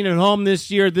I've seen at home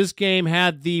this year, this game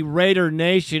had the Raider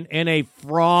Nation in a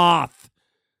froth.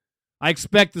 I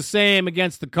expect the same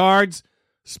against the Cards,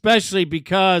 especially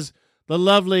because the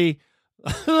lovely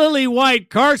Lily White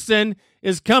Carson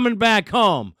is coming back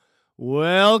home.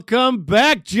 Welcome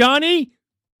back, Johnny.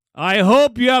 I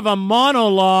hope you have a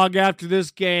monologue after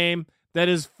this game that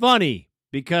is funny,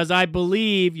 because I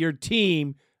believe your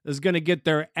team is going to get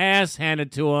their ass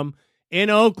handed to them in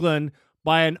Oakland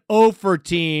by an Ofer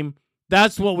team.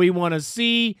 That's what we want to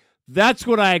see. That's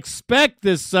what I expect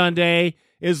this Sunday,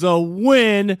 is a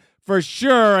win for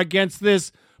sure against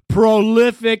this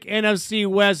prolific NFC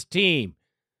West team.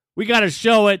 We got to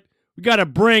show it. We got to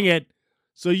bring it.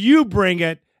 So you bring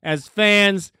it as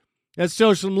fans. Let's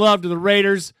show some love to the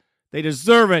Raiders. They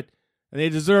deserve it, and they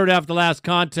deserve it after the last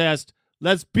contest.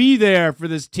 Let's be there for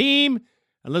this team,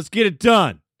 and let's get it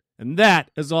done. And that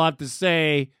is all I have to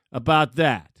say about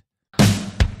that.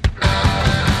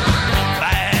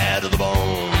 Bad to the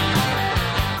bone.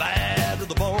 Bad to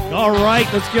the bone. All right,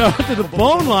 let's go to the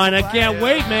bone line. I can't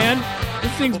wait, man.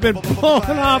 This thing's been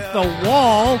blowing off the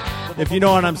wall, if you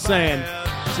know what I'm saying.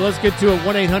 So let's get to it.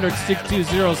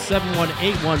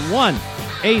 1-800-620-7181.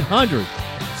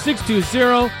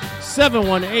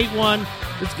 1-800-620-7181.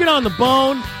 Let's get on the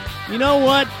bone. You know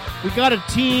what? We got a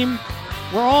team.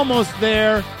 We're almost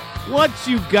there. What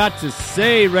you got to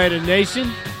say, Raider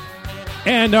Nation?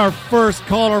 And our first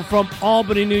caller from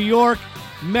Albany, New York,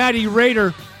 Matty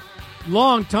Raider,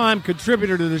 longtime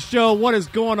contributor to the show. What is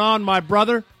going on, my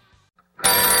brother?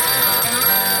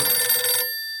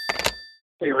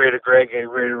 Hey, Raider Greg. Hey,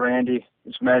 Raider Randy.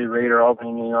 It's Matty Raider,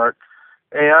 Albany, New York.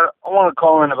 Hey, I want to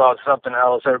call in about something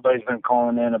else. Everybody's been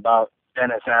calling in about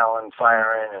Dennis Allen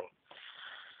firing and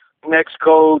next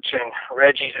coach and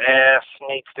Reggie's ass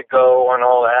needs to go and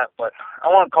all that, but I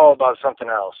want to call about something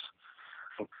else.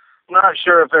 I'm not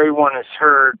sure if everyone has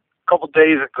heard, a couple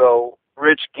days ago,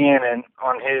 Rich Gannon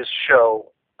on his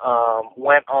show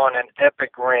went on an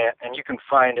epic rant, and you can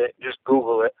find it, just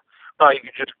Google it. Well, you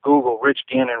can just Google Rich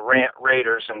Gannon rant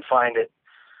Raiders and find it.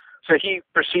 So he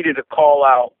proceeded to call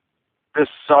out this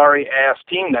sorry-ass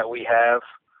team that we have,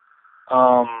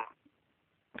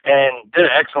 and did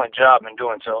an excellent job in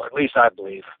doing so, at least I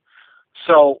believe.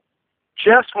 So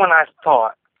just when I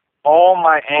thought all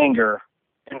my anger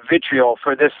and vitriol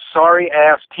for this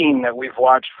sorry-ass team that we've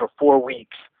watched for 4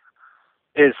 weeks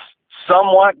is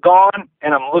somewhat gone,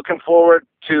 and I'm looking forward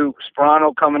to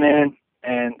Sperano coming in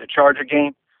and the Charger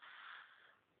game,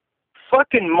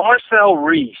 fucking Marcel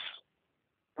Reese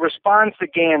responds to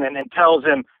Gannon and tells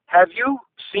him, have you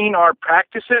seen our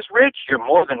practices, Rich? You're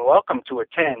more than welcome to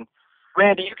attend.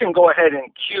 Randy, you can go ahead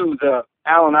and cue the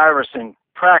Allen Iverson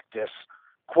practice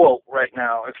quote right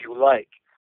now if you like.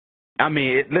 I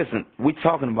mean, listen, we're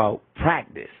talking about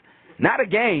practice. Not a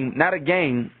game.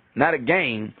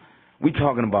 We're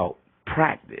talking about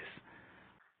practice.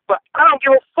 But I don't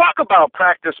give a fuck about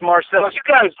practice, Marcel. You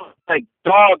guys look like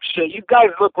dog shit. You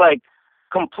guys look like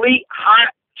complete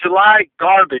hot July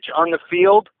garbage on the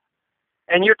field.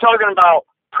 And you're talking about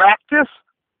practice?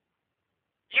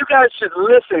 You guys should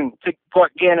listen to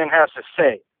what Gannon has to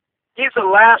say. He's the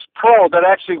last pro that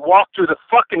actually walked through the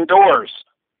fucking doors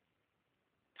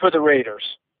for the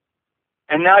Raiders.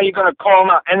 And now you're going to call him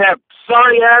out. And that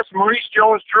sorry-ass Maurice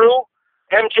Jones-Drew,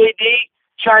 MJD,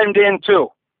 chimed in too.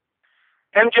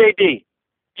 MJD,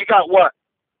 you got what,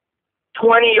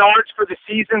 20 yards for the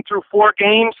season through 4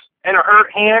 games and a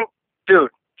hurt hand?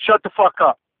 Dude, shut the fuck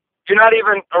up. You're not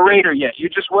even a Raider yet. You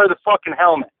just wear the fucking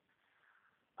helmet.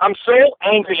 I'm so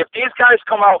angry. If these guys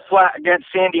come out flat against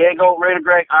San Diego, Raider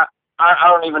Greg, I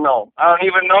don't even know. I don't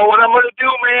even know what I'm going to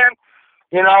do, man.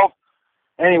 You know?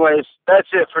 Anyways, that's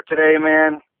it for today,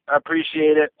 man. I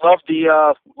appreciate it. Love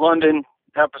the London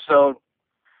episode.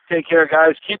 Take care,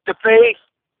 guys. Keep the faith.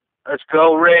 Let's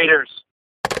go, Raiders.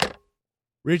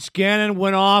 Rich Gannon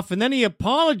went off, and then he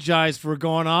apologized for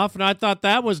going off, and I thought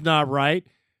that was not right.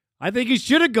 I think he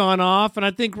should have gone off, and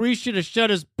I think Reese should have shut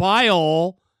his pie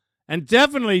hole, and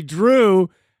definitely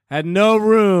Drew had no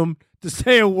room to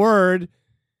say a word.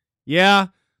 Yeah,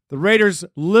 the Raiders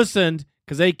listened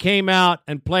because they came out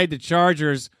and played the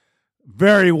Chargers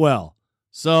very well.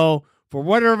 So for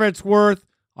whatever it's worth,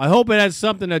 I hope it had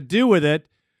something to do with it.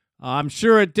 I'm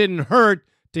sure it didn't hurt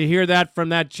to hear that from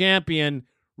that champion,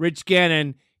 Rich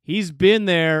Gannon. He's been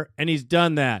there, and he's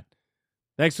done that.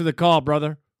 Thanks for the call,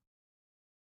 brother.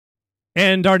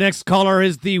 And our next caller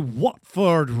is the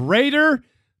Watford Raider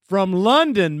from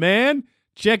London, man.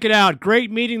 Check it out. Great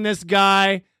meeting this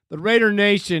guy. The Raider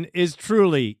Nation is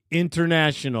truly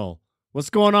international. What's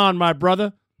going on, my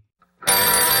brother?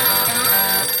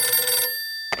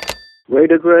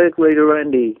 Raider Greg, Raider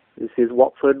Randy. This is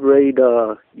Watford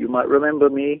Raider. You might remember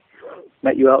me.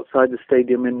 Met you outside the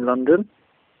stadium in London.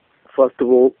 First of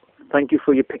all, thank you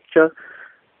for your picture.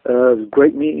 It was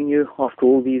great meeting you after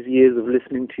all these years of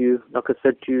listening to you. Like I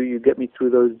said to you, you get me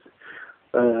through those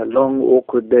long,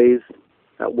 awkward days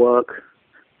at work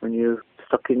when you're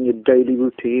stuck in your daily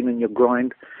routine and your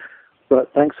grind.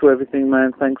 But thanks for everything,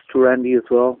 man. Thanks to Randy as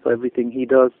well for everything he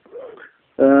does.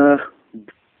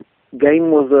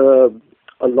 Game was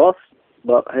a loss,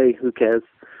 but hey, who cares?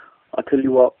 I tell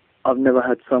you what, I've never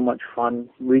had so much fun.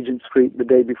 Regent Street the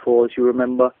day before, as you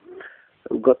remember,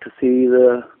 we got to see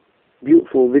the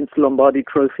beautiful Vince Lombardi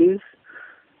trophies.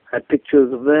 Had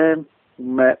pictures of them.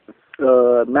 Met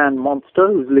Man Monster,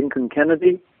 who's Lincoln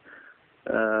Kennedy.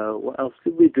 What else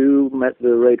did we do? Met the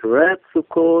Raiderettes, of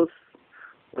course.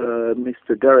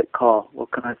 Mr. Derek Carr,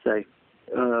 what can I say?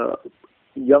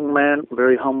 Young man,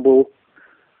 very humble.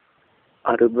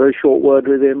 I had a very short word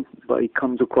with him, but he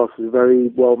comes across as very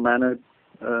well-mannered.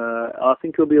 I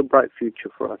think he'll be a bright future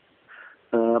for us.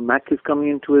 Mac is coming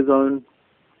into his own.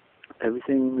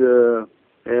 Everything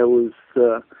there was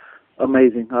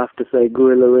amazing, I have to say.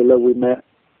 Gorilla, we met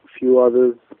a few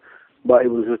others, but it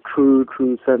was a true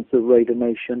sense of Raider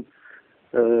Nation.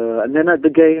 And then at the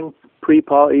game,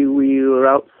 pre-party, we were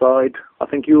outside. I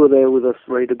think you were there with us,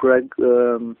 Raider Greg,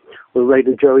 or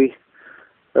Raider Joey.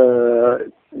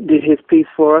 Did his piece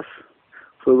for us.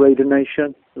 for Raider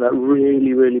Nation that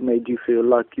really, really made you feel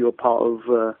like you're part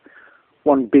of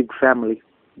one big family.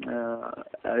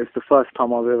 It's the first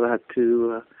time I've ever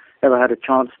had a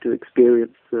chance to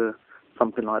experience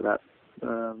something like that.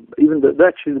 Even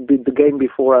the game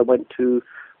before I went to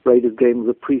Raiders game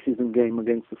was a preseason game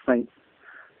against the Saints,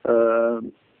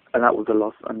 and that was a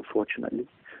loss, unfortunately.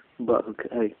 But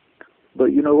okay. But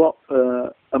you know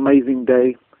what? Amazing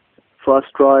day.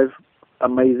 First drive,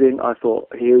 amazing. I thought,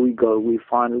 here we go. We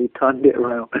finally turned it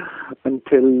around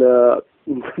until the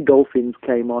Dolphins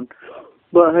came on.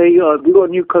 But hey, we've got a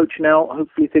new coach now.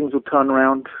 Hopefully things will turn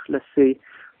around. Let's see.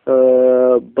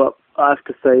 But I have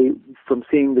to say, from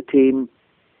seeing the team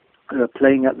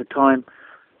playing at the time,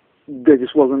 there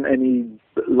just wasn't any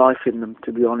life in them,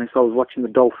 to be honest. I was watching the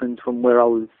Dolphins from where I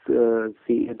was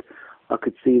seated. I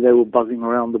could see they were buzzing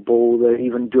around the ball.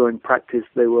 Even during practice,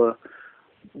 they were,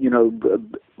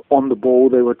 on the ball.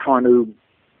 They were trying to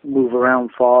move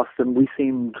around fast, and we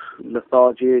seemed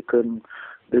lethargic, and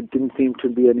there didn't seem to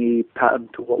be any pattern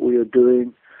to what we were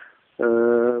doing.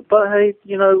 But hey,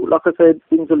 like I said,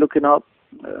 things are looking up.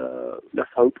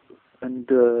 Let's hope. And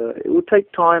it will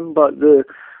take time, but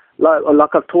like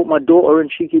I've taught my daughter, and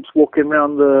she keeps walking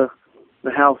around the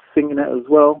house singing it as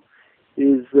well,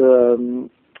 is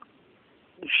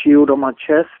shield on my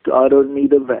chest, I don't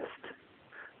need a vest.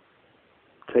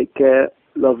 Take care.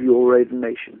 Love you all, Raider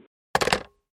Nation.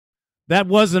 That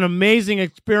was an amazing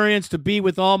experience to be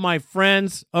with all my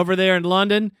friends over there in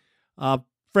London.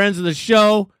 Friends of the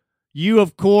show, you,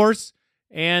 of course.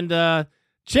 And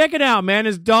check it out, man.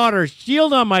 His daughter,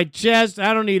 shield on my chest,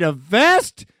 I don't need a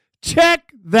vest.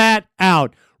 Check that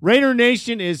out. Raider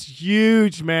Nation is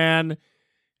huge, man.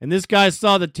 And this guy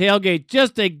saw the tailgate,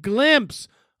 just a glimpse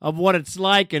of what it's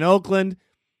like in Oakland.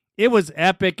 It was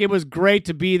epic. It was great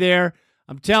to be there.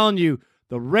 I'm telling you,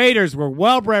 the Raiders were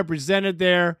well represented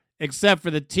there, except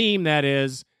for the team, that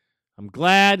is. I'm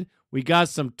glad we got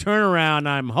some turnaround,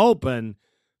 I'm hoping.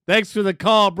 Thanks for the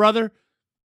call, brother.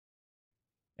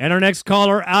 And our next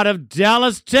caller out of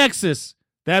Dallas, Texas,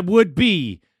 that would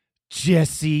be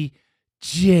Jesse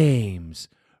James.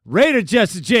 Raider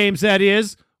Jesse James, that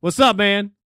is. What's up,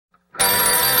 man?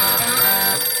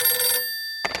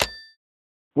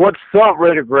 What's up,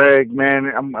 Raider Greg?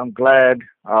 Man, I'm glad.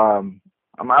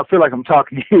 I feel like I'm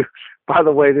talking to you. By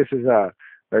the way, this is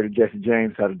Raider Jesse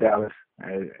James out of Dallas.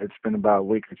 It's been about a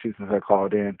week or two since I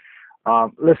called in.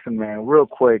 Listen, man, real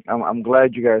quick, I'm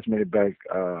glad you guys made it back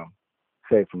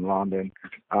safe from London.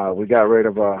 We got rid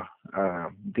of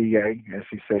DA, as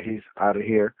he said, he's out of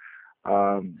here.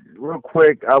 Real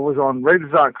quick, I was on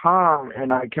Raiders.com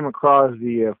and I came across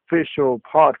the official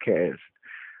podcast.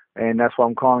 And that's why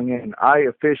I'm calling in. I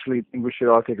officially think we should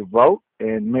all take a vote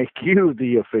and make you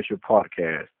the official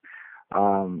podcast.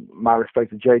 My respect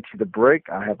to JT the Brick.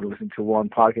 I haven't listened to one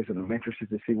podcast and I'm interested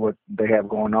to see what they have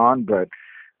going on. But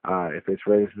if it's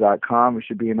Raiders.com, it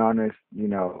should be an honest,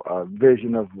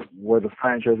 vision of where the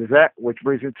franchise is at, which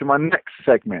brings me to my next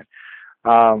segment.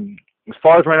 As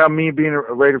far as right now, me being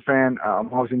a Raider fan,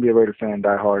 I'm always going to be a Raider fan,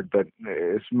 die hard. But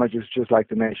as much as just like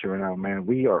the nation right now, man,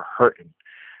 we are hurting.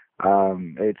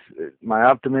 It's my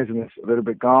optimism is a little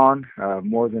bit gone,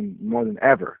 more than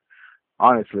ever.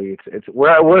 Honestly,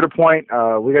 we're at a point.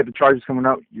 We got the Chargers coming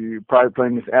up. You're probably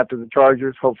playing this after the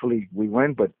Chargers. Hopefully, we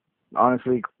win. But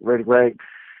honestly, Raider Greg,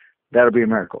 that'll be a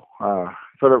miracle.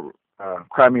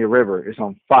 Cry Me a River is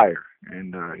on fire,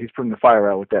 and he's putting the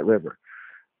fire out with that river.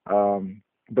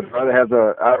 But I'd rather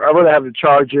have the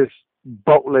Chargers,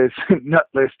 boatless,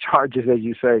 nutless Chargers, as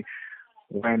you say,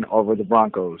 win over the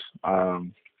Broncos.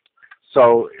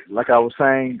 So, like I was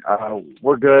saying,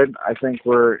 we're good. I think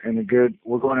we're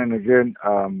going in a good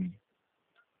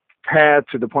path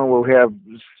to the point where we have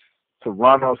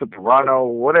Serrano,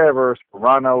 whatever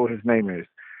Serrano his name is.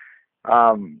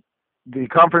 The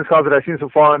conference calls that I've seen so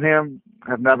far on him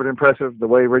have not been impressive. The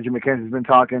way Reggie McKenzie's been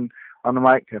talking on the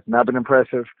mic have not been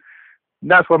impressive.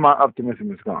 And that's where my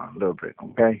optimism is gone a little bit,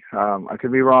 okay? I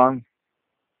could be wrong.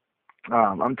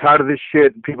 I'm tired of this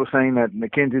shit, people saying that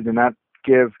McKenzie did not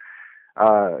give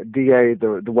DA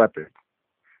the weapon.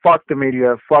 Fuck the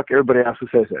media. Fuck everybody else who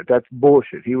says that. That's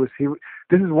bullshit.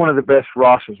 This is one of the best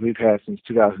rosters we've had since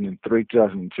 2003,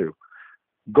 2002.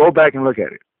 Go back and look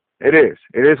at it. It is.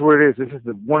 It is what it is. This is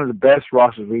one of the best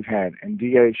rosters we've had, and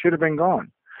DA should have been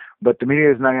gone. But the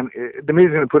media is going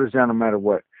to put us down no matter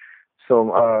what.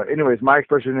 So, anyways, my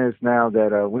expression is now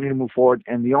that we need to move forward,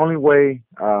 and the only way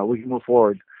we can move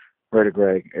forward, Raider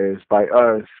Greg, is by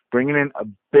us bringing in a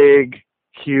big,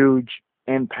 huge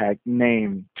impact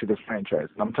name to the franchise.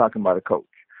 I'm talking about a coach.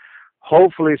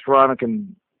 Hopefully Serrano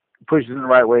can push it in the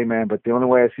right way, man, but the only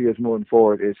way I see us moving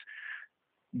forward is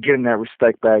getting that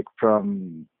respect back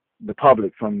from the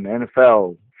public, from the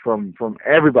NFL, from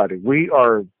everybody. We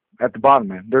are at the bottom,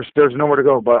 man. There's nowhere to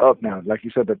go but up now. Like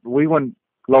you said, that we went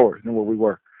lower than what we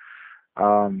were.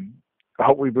 I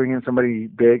hope we bring in somebody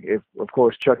big. If, of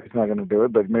course, Chuck is not going to do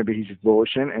it, but maybe he's just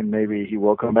bullshitting, and maybe he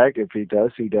will come back. If he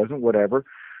does, he doesn't, whatever.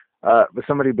 But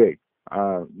somebody big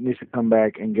needs to come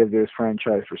back and give this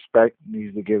franchise respect,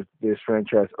 needs to give this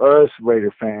franchise, us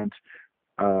Raider fans,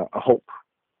 a hope.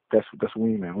 That's what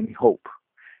we need, man. We need hope.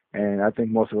 And I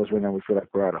think most of us right now, we feel like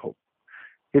we're out of hope.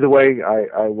 Either way,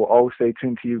 I will always stay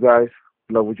tuned to you guys.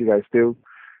 Love what you guys do.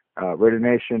 Raider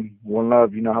Nation, one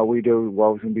love. You know how we do. We're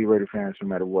always going to be Raider fans no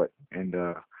matter what. And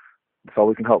that's all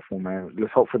we can hope for, man.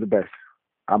 Let's hope for the best.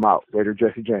 I'm out. Raider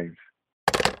Jesse James.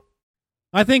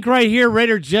 I think right here,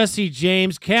 Raider Jesse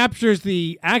James captures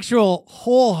the actual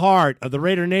whole heart of the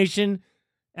Raider Nation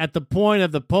at the point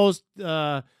of the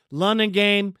post-London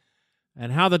game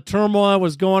and how the turmoil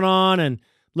was going on and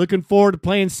looking forward to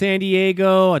playing San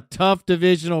Diego, a tough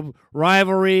divisional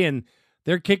rivalry, and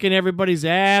they're kicking everybody's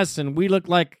ass, and we look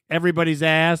like everybody's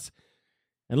ass.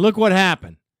 And look what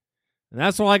happened. And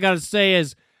that's all I got to say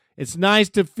is it's nice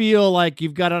to feel like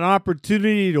you've got an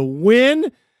opportunity to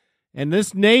win, and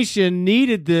this nation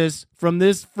needed this from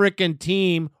this frickin'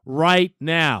 team right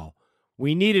now.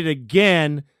 We need it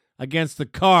again against the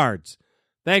Cards.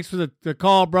 Thanks for the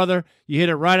call, brother. You hit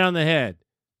it right on the head.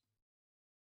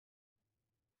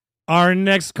 Our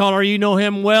next caller, you know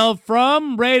him well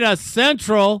from Raider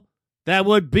Central. That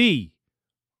would be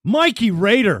Mikey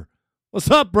Raider. What's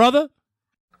up, brother?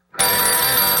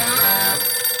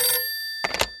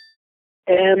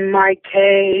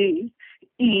 M-I-K-E-Y,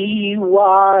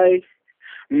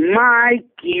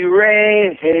 Mikey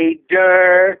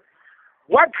Raider.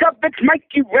 What's up? It's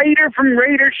Mikey Raider from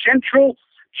Raider Central.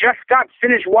 Just got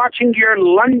finished watching your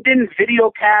London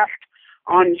videocast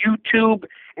on YouTube,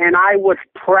 and I was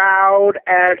proud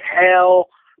as hell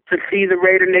to see the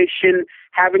Raider Nation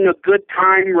having a good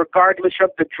time regardless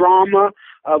of the drama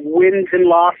of wins and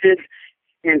losses.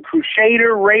 And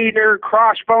Crusader, Raider,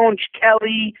 Crossbones,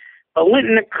 Kelly,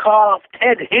 Bolitnikoff,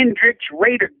 Ted Hendricks,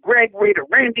 Raider Greg, Raider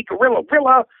Randy, Gorilla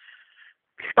Rilla,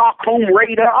 Stockholm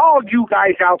Raider, all you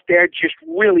guys out there just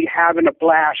really having a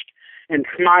blast and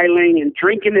smiling and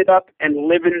drinking it up and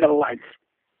living the life.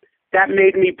 That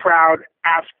made me proud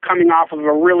after coming off of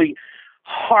a really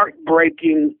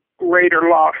heartbreaking Raider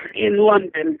loss in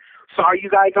London. Saw you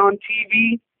guys on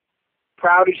TV,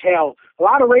 proud as hell. A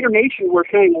lot of Raider Nation were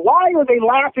saying, why are they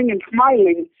laughing and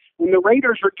smiling when the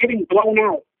Raiders are getting blown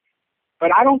out?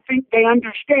 But I don't think they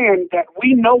understand that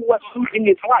we know what losing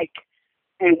is like.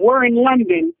 And we're in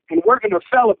London, and we're going to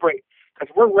celebrate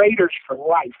because we're Raiders for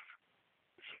life.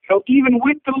 So even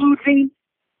with the losing,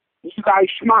 you guys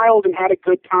smiled and had a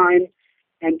good time,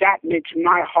 and that makes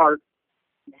my heart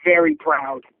very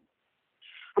proud.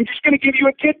 I'm just going to give you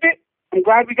a tidbit. I'm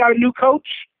glad we got a new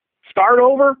coach. Start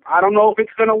over. I don't know if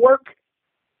it's going to work.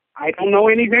 I don't know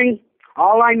anything.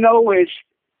 All I know is,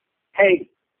 hey,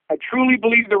 I truly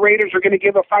believe the Raiders are going to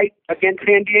give a fight against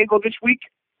San Diego this week.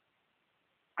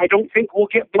 I don't think we'll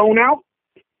get blown out.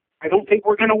 I don't think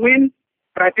we're going to win,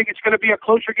 but I think it's going to be a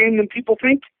closer game than people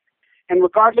think. And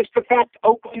regardless of the fact,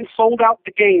 Oakland sold out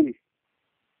the game.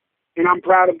 And I'm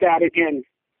proud of that again.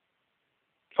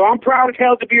 So I'm proud as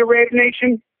hell to be a Raider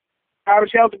Nation. Proud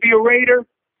as hell to be a Raider.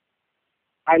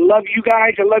 I love you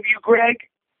guys. I love you, Greg.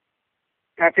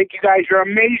 I think you guys are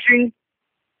amazing.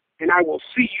 And I will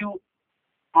see you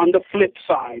on the flip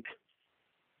side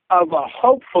of a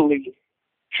hopefully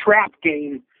trap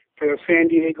game for the San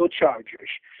Diego Chargers.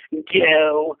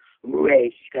 Go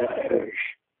Raiders.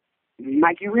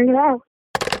 Mikey, ring it out.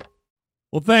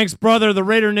 Well, thanks, brother. The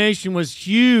Raider Nation was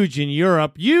huge in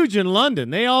Europe, huge in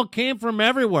London. They all came from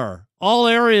everywhere, all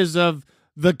areas of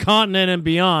the continent and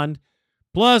beyond.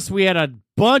 Plus, we had a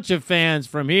bunch of fans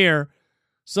from here.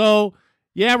 So,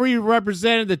 yeah, we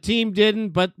represented. The team didn't,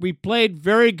 but we played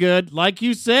very good, like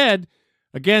you said,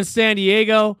 against San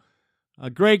Diego. A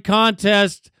great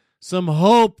contest. Some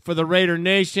hope for the Raider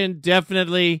Nation,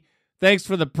 definitely. Thanks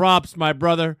for the props, my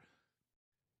brother.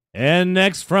 And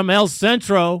next from El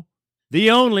Centro, the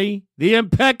only, the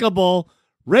impeccable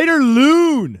Raider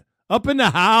Loon up in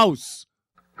the house.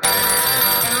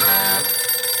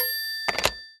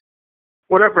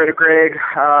 What up, Raider Greg,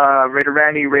 Raider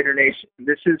Randy, Raider Nation?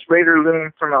 This is Raider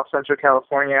Loon from El Centro,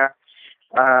 California.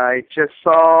 I just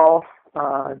saw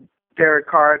Derek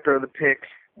Carr throw the pick,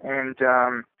 and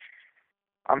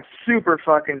I'm super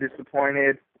fucking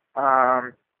disappointed.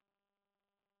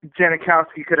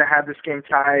 Janikowski could have had this game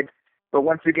tied, but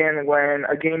once again, when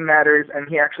a game matters and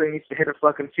he actually needs to hit a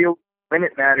fucking field when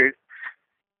it matters,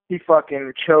 he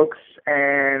fucking chokes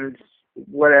and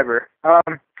whatever.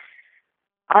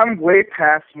 I'm way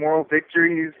past moral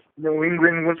victories. New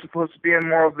England was supposed to be a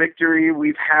moral victory.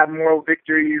 We've had moral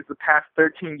victories the past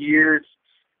 13 years.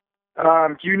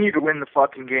 You need to win the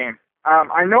fucking game.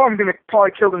 I know I'm going to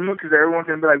probably kill the mood because everyone's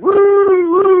going to be like, woo,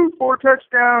 woo, 4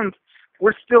 touchdowns.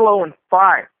 We're still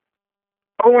 0-5.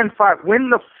 0-5. Win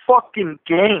the fucking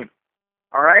game.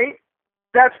 All right?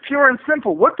 That's pure and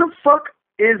simple. What the fuck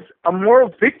is a moral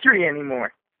victory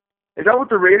anymore? Is that what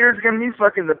the Raiders are going to be,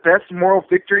 fucking the best moral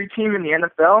victory team in the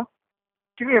NFL?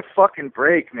 Give me a fucking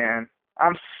break, man.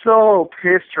 I'm so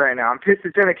pissed right now. I'm pissed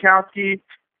at Janikowski.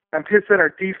 I'm pissed at our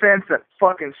defense that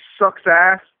fucking sucks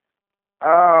ass.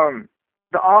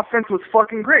 The offense was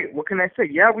fucking great. What can I say?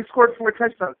 Yeah, we scored 4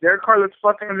 touchdowns. Derek Carr looks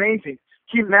fucking amazing.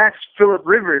 He matched Phillip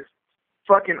Rivers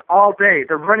fucking all day.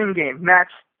 The running game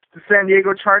matched the San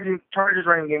Diego Chargers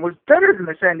running game. Was better than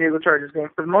the San Diego Chargers game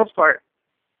for the most part.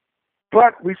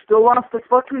 But we still lost the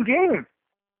fucking game.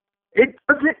 It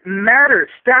doesn't matter.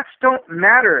 Stats don't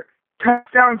matter.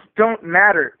 Touchdowns don't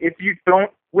matter if you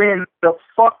don't win the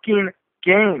fucking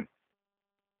game.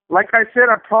 Like I said,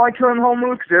 I'm probably killing the whole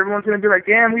mood because everyone's going to be like,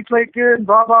 damn, we played good,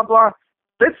 blah, blah, blah.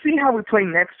 Let's see how we play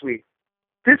next week.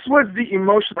 This was the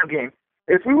emotional game.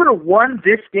 If we would have won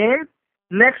this game,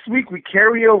 next week we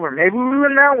carry over. Maybe we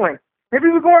win that one. Maybe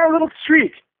we go on a little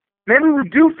streak. Maybe we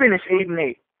do finish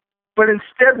 8-8. But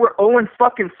instead we're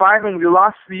 0-5 and we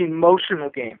lost the emotional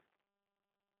game.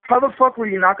 How the fuck were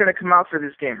you not going to come out for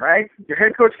this game, right? Your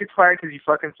head coach gets fired because you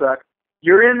fucking suck.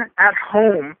 You're in at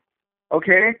home,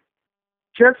 okay?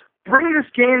 Just bring this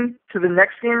game to the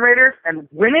next game, Raiders, and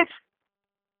win it.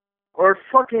 Or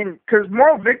fucking, because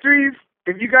moral victories,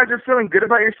 if you guys are feeling good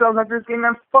about yourselves after this game,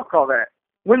 man, fuck all that.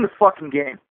 Win the fucking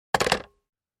game.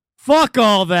 Fuck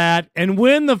all that and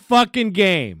win the fucking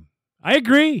game. I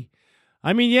agree.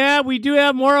 I mean, yeah, we do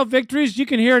have moral victories. You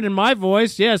can hear it in my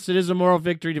voice. Yes, it is a moral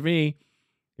victory to me.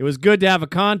 It was good to have a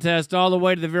contest all the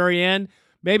way to the very end.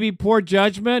 Maybe poor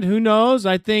judgment. Who knows?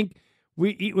 I think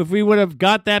if we would have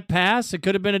got that pass, it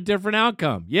could have been a different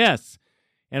outcome. Yes.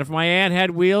 And if my aunt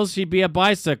had wheels, she'd be a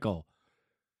bicycle.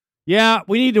 Yeah,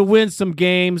 we need to win some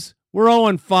games. We're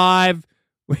 0-5.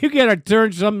 We got to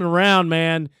turn something around,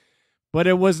 man. But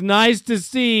it was nice to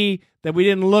see that we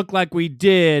didn't look like we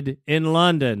did in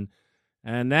London.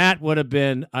 And that would have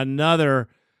been another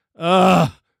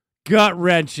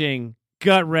gut-wrenching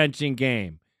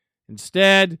game.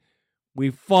 Instead,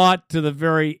 we fought to the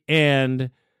very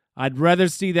end. I'd rather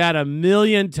see that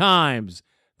 1,000,000 times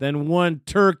than one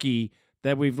turkey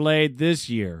that we've laid this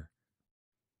year.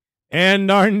 And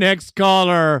our next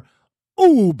caller,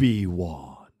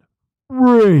 Obi-Wan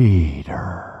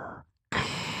Raider.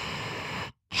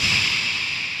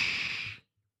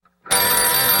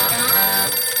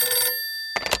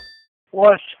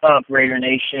 What's up, Raider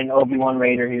Nation? Obi-Wan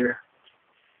Raider here.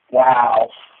 Wow.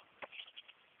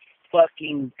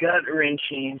 Fucking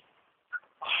gut-wrenching,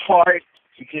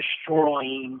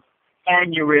 heart-destroying,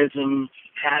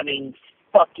 aneurysm-having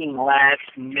fucking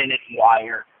last-minute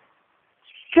wire.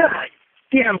 God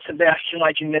damn, Sebastian,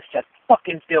 why'd you miss that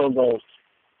fucking field goal?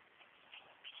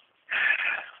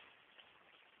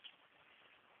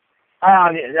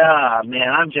 Man,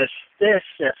 I'm just, this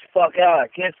fuck out. I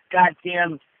can't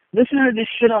goddamn listen to this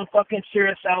shit on fucking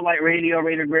Sirius Satellite Radio,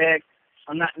 Raider Greg.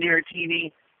 I'm not near a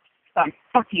TV.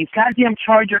 Fuck these goddamn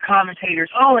Charger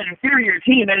commentators. Oh, an inferior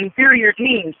team,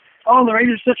 Oh, the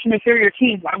Raiders are such an inferior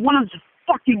team. I want them to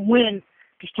fucking win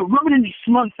just to rub it in these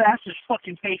smug bastards'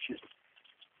 fucking faces.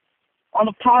 On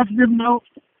a positive note,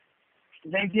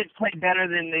 they did play better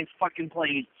than they fucking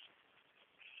played.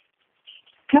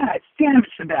 God damn it,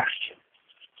 Sebastian.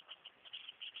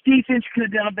 Defense could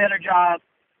have done a better job.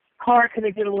 Carr could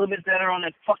have did a little bit better on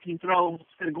that fucking throw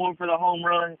instead of going for the home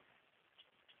run.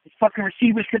 The fucking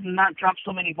receivers could have not dropped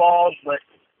so many balls, but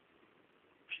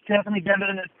it's definitely better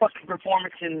than that fucking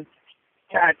performance in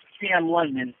goddamn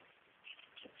London.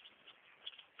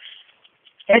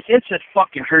 It just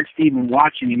fucking hurts to even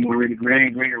watch anymore, Raider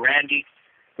Greg, Raider Randy,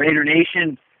 Raider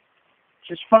Nation.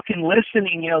 Just fucking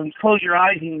listening, you close your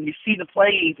eyes and you see the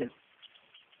plays, and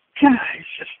God, it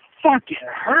just fucking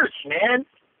hurts, man.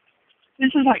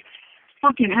 This is like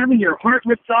fucking having your heart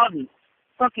ripped out and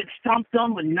fucking stomped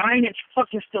on with 9-inch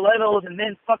fucking stilettos and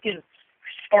then fucking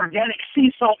organic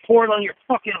sea salt poured on your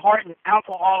fucking heart and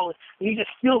alcohol, and you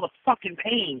just feel the fucking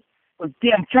pain with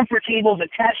damn jumper cables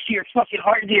attached to your fucking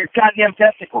heart and to your goddamn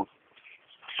testicles.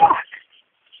 Fuck.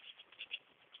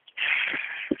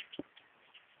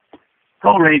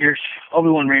 Go Raiders.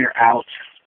 Obi-Wan Raider out.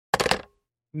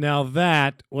 Now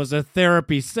that was a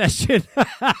therapy session.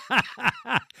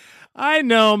 I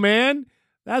know, man.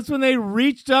 That's when they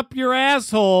reached up your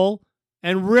asshole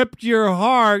and ripped your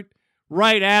heart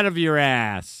right out of your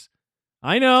ass.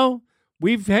 I know.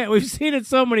 We've seen it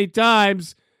so many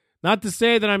times. Not to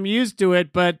say that I'm used to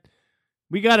it, but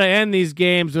we got to end these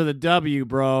games with a W,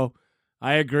 bro.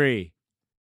 I agree.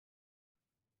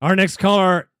 Our next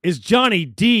caller is Johnny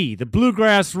D, the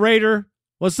Bluegrass Raider.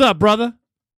 What's up, brother?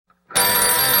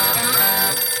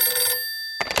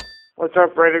 What's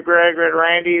up, Raider Greg, Raider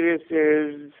Randy? This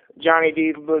is Johnny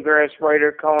D, the Bluegrass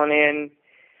Raider, calling in.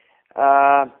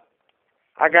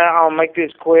 I'll make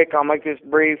this quick. I'll make this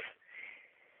brief.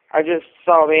 I just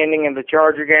saw the ending of the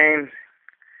Charger game.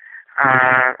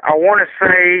 I want to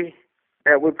say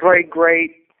that we played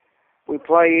great. We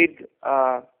played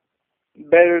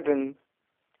better than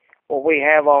what we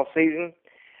have all season.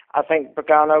 I think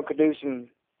Pagano could do some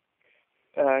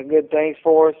good things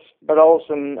for us, but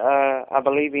Olsen, I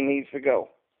believe he needs to go.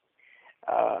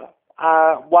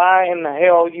 Why in the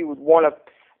hell you would want to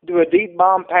do a deep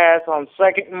bomb pass on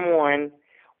 2nd and 1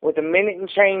 with a minute and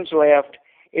change left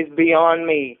is beyond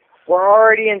me. We're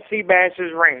already in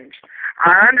Seabass's range.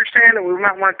 I understand that we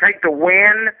might want to take the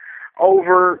win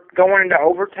over going into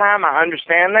overtime. I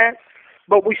understand that.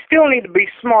 But we still need to be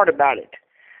smart about it.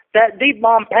 That deep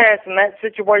bomb pass in that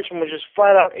situation was just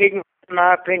flat out ignorant, in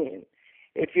my opinion.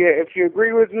 If you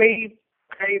agree with me,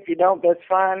 okay. If you don't, that's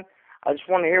fine. I just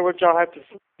want to hear what y'all have to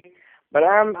say. But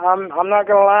I'm not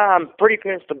gonna lie, I'm pretty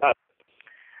pissed about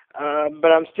it.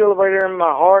 But I'm still a Raider in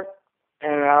my heart,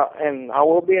 and I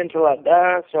will be until I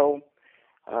die. So,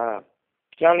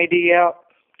 Johnny D out.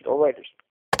 Go Raiders.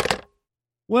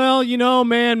 Well, you know,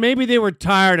 man, maybe they were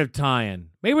tired of tying.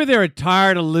 Maybe they were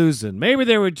tired of losing. Maybe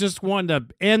they were just wanting to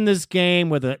end this game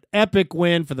with an epic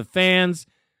win for the fans.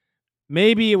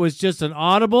 Maybe it was just an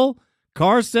audible.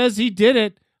 Carr says he did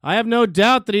it. I have no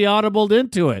doubt that he audibled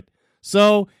into it.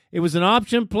 So it was an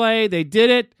option play. They did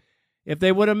it. If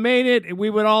they would have made it, we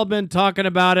would all been talking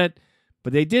about it.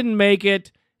 But they didn't make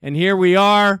it, and here we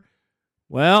are.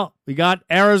 Well, we got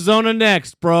Arizona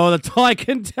next, bro. That's all I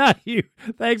can tell you.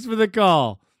 Thanks for the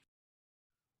call.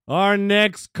 Our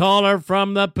next caller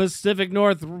from the Pacific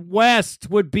Northwest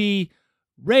would be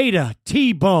Raider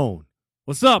T-Bone.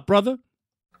 What's up, brother?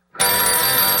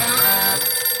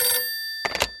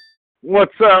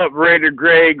 What's up, Raider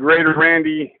Greg, Raider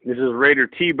Randy? This is Raider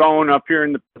T-Bone up here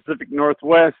in the Pacific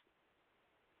Northwest.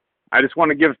 I just want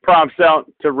to give props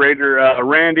out to Raider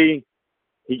Randy.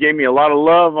 He gave me a lot of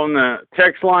love on the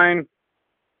text line.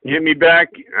 He hit me back.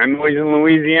 I know he's in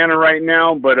Louisiana right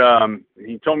now, but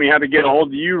he told me how to get a hold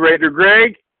of you, Raider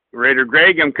Greg. Raider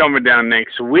Greg, I'm coming down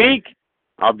next week.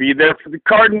 I'll be there for the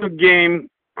Cardinals game.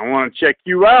 I want to check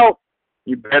you out.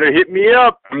 You better hit me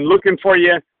up. I'm looking for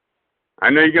you. I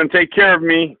know you're going to take care of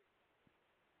me.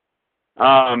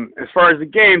 As far as the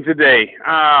game today,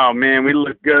 oh, man, we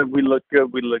look good. We look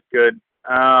good.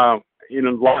 A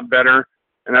lot better.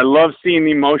 And I love seeing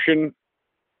the emotion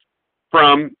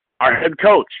from our head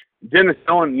coach. Dennis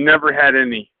Allen never had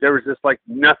any. There was just like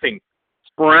nothing.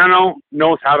 Sperano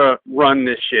knows how to run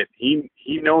this shit. He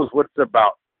knows what it's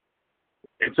about.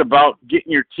 It's about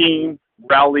getting your team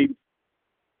rallied,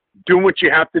 doing what you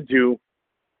have to do,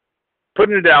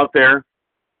 putting it out there,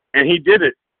 and he did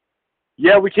it.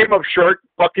 Yeah, we came up short,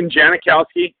 fucking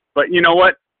Janikowski, but you know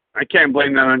what? I can't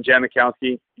blame that on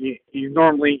Janikowski. He's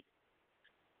normally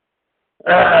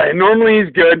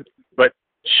he's good, but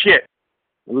shit.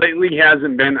 Lately he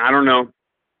hasn't been. I don't know.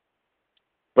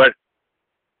 But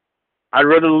I'd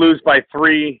rather lose by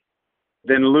 3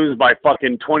 than lose by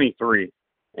fucking 23.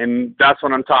 And that's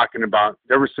what I'm talking about.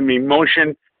 There was some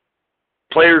emotion.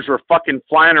 Players were fucking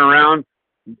flying around.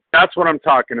 That's what I'm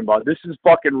talking about. This is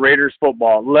fucking Raiders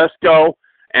football. Let's go.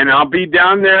 And I'll be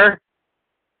down there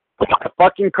for the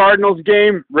fucking Cardinals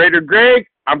game. Raider Greg,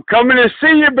 I'm coming to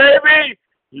see you, baby.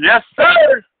 Yes,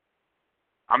 sir.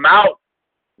 I'm out.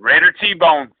 Raider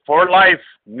T-Bone for life.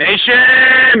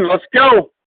 Nation, let's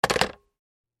go.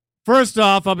 First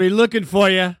off, I'll be looking for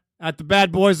you at the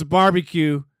Bad Boys of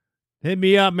Barbecue. Hit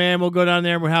me up, man. We'll go down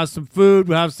there and we'll have some food,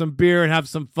 we'll have some beer, and have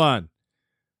some fun.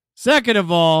 Second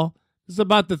of all, this is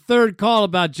about the third call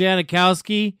about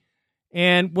Janikowski.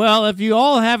 And, well, if you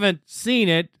all haven't seen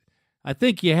it, I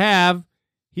think you have,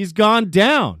 he's gone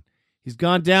down. He's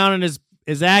gone down in his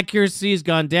accuracy. He's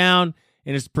gone down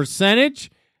in his percentage.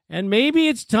 And maybe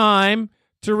it's time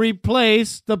to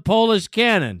replace the Polish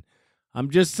cannon. I'm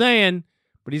just saying,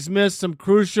 but he's missed some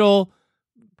crucial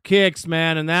kicks,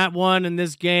 man. And that one in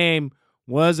this game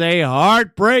was a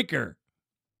heartbreaker.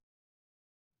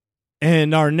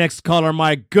 And our next caller,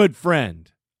 my good friend,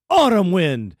 Autumn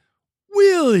Wind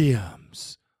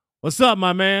Williams. What's up,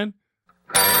 my man?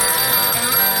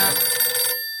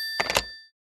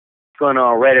 going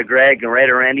on, Raider Greg and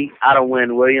Raider Randy? I don't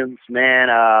win Williams, man.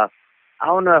 I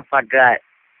don't know if I got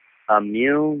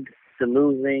immune to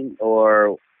losing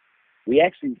or we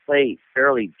actually played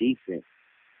fairly decent.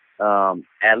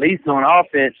 At least on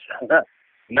offense,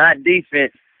 not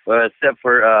defense, except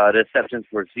for the exceptions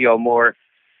for C.O. Moore,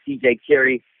 T.J.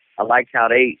 Carey. I liked how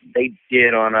they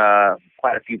did on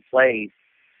quite a few plays.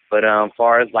 But as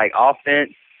far as like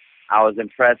offense, I was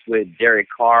impressed with Derek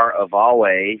Carr of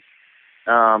always.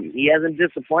 He hasn't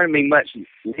disappointed me much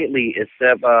lately,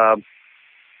 except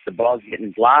the ball's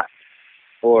getting blocked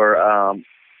or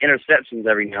interceptions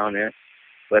every now and then.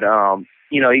 But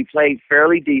he played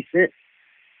fairly decent.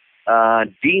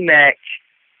 D-Mac,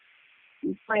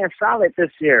 he's playing solid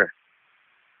this year.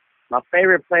 My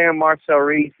favorite player, Marcel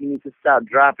Reese, he needs to stop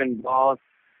dropping balls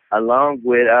along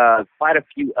with quite a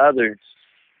few others.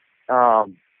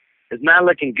 It's not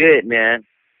looking good, man.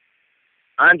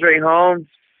 Andre Holmes,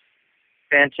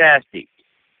 fantastic.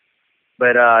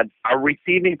 But our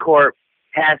receiving corps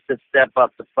has to step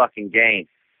up the fucking game.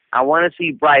 I want to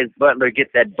see Bryce Butler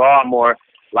get that ball more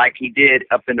like he did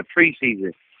up in the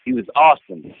preseason. He was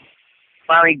awesome.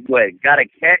 Finally, got a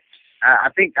catch? I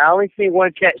think I only seen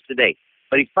one catch today,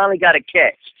 but he finally got a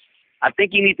catch. I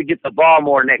think he needs to get the ball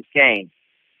more next game.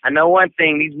 I know one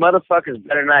thing, these motherfuckers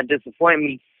better not disappoint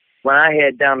me when I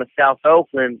head down to South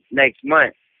Oakland next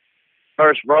month.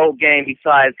 First road game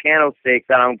besides Candlestick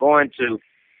that I'm going to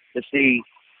see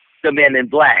the men in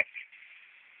black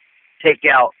take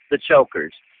out the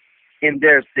chokers in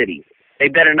their city. They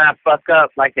better not fuck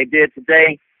up like they did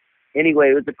today.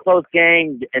 Anyway, it was a close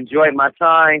game. Enjoyed my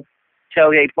time.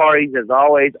 Tailgate parties, as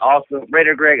always, awesome.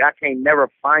 Raider Greg, I can't never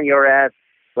find your ass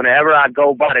whenever I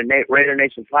go by the Raider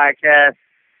Nation podcast.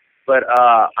 But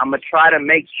I'm going to try to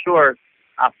make sure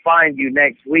I find you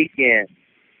next weekend.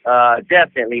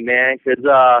 Definitely, man, because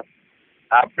I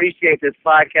appreciate this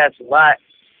podcast a lot.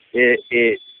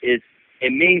 It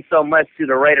means so much to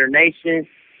the Raider Nation.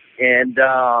 And,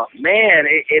 man,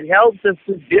 it helps us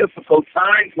through difficult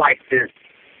times like this.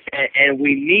 And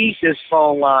we need this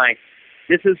phone line.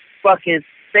 This is fucking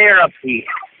therapy.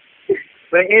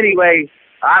 But anyway,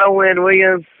 I don't win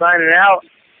Williams signing out.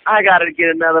 I got to get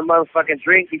another motherfucking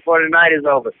drink before the night is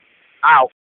over.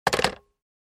 Out.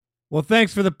 Well,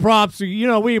 thanks for the props.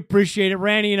 We appreciate it.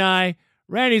 Randy and I.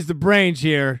 Randy's the brains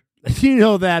here. You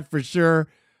know that for sure.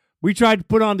 We tried to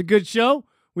put on the good show.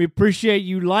 We appreciate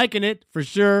you liking it for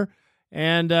sure.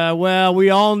 And, we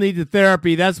all need the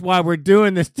therapy. That's why we're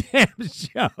doing this damn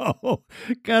show.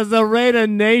 Because the Raider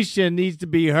Nation needs to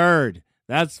be heard.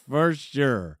 That's for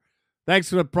sure. Thanks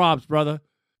for the props, brother.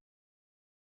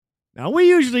 Now, we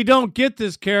usually don't get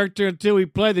this character until we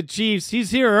play the Chiefs.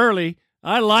 He's here early.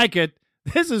 I like it.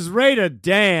 This is Raider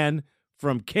Dan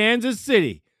from Kansas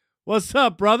City. What's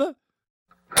up, brother?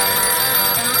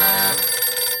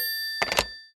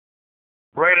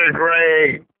 Raider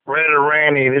Greg, Raider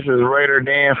Randy, this is Raider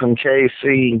Dan from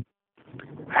KC.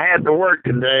 I had to work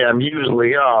today. I'm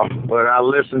usually off, but I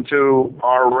listened to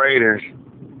our Raiders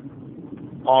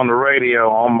on the radio,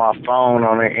 on my phone,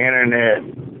 on the internet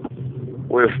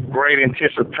with great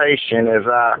anticipation as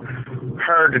I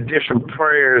heard the different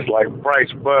players like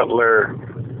Bryce Butler,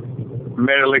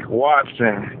 Menelik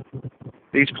Watson,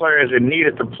 these players that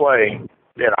needed to play,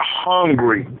 that are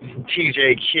hungry.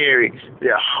 T.J. Carey,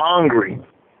 they're hungry.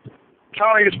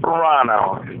 Tony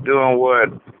Sparano is doing what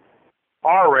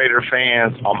our Raider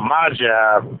fans on my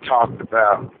job talked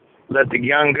about. Let the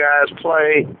young guys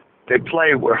play. They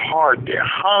play with heart. They're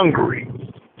hungry.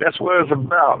 That's what it's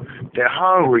about. They're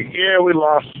hungry. Yeah, we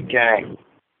lost the game.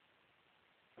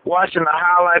 Watching the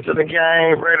highlights of the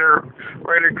game, Raider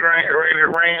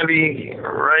Randy,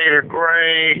 Raider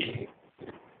Greg,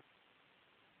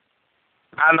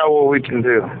 I know what we can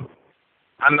do.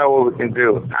 I know what we can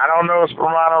do. I don't know if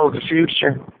Sparano is the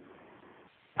future.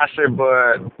 I said,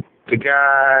 but the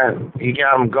guy, he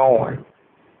got him going.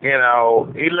 You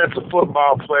know, he lets a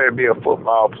football player be a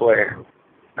football player.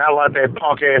 Not like that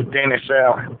punk-ass Dennis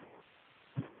Allen.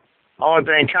 Only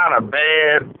thing kind of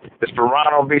bad is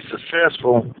Sparano be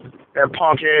successful. That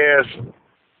punk-ass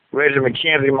Reggie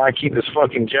McKenzie might keep his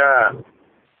fucking job.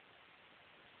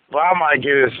 But I might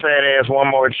give his fat ass one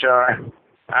more try.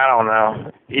 I don't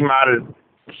know. He might have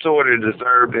sort of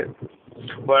deserved it.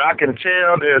 But I can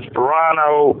tell that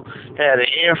Sparano had an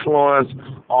influence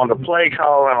on the play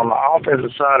calling on the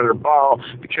offensive side of the ball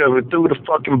because we threw the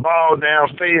fucking ball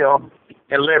downfield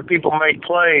and let people make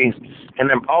plays. And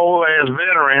them old-ass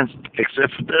veterans,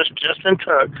 except for this Justin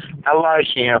Tuck, I like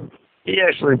him. He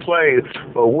actually played.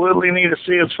 But Woodley need to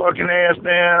see his fucking ass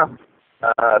down.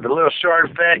 The little short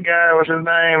fat guy, what's his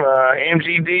name?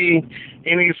 MGD,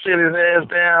 he needs to sit his ass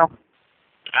down.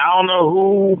 I don't know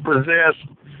who possessed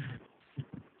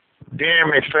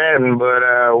Darren McFadden, but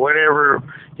whatever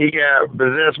he got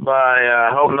possessed by,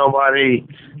 I hope nobody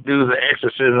does an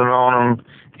exorcism on him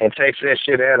and takes that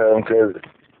shit out of him, because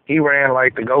he ran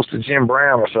like the ghost of Jim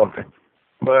Brown or something.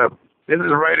 But this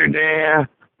is Raider Dan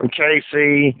from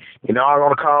KC. You know, I'm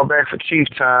going to call back for Chief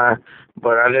time,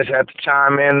 but I just have to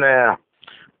chime in now.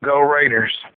 Go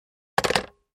Raiders.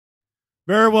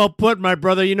 Very well put, my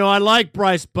brother. You know, I like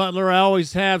Bryce Butler. I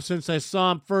always have since I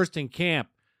saw him first in camp.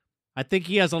 I think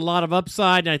he has a lot of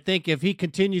upside, and I think if he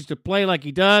continues to play like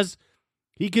he does,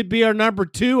 he could be our number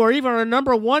 2 or even our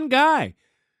number 1 guy.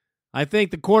 I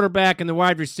think the quarterback and the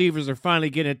wide receivers are finally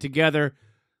getting it together.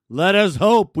 Let us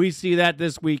hope we see that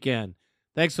this weekend.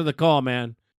 Thanks for the call,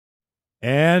 man.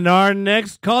 And our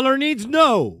next caller needs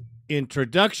no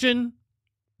introduction,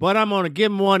 but I'm going to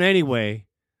give him one anyway.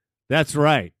 That's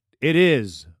right. It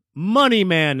is Money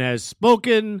Man Has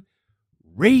Spoken,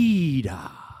 Raider.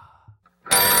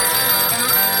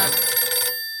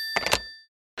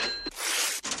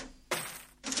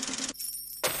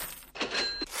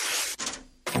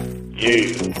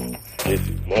 Yeah, this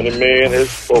is Money Man Has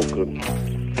Spoken,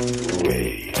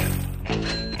 Ray.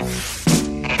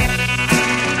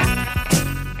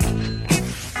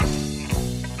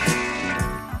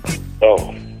 Oh,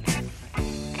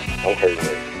 I'm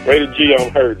hurting. Raider G,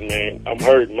 I'm hurting, man. I'm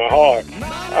hurting. My heart.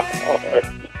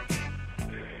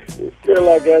 It feel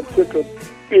like I took a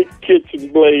big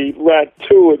kitchen blade right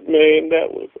to it, man.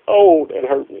 That was, that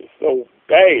hurt me so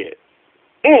bad.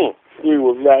 We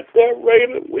was right there,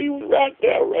 Raider. We was right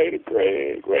there, Raider.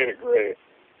 Great.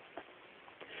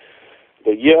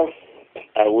 But yeah,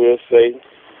 I will say,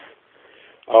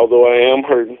 although I am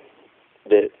hurting,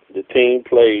 that the team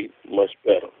played much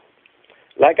better.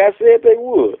 Like I said they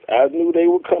would. I knew they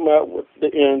would come out with the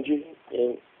energy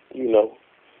and,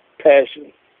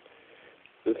 passion.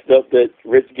 The stuff that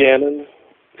Rich Gannon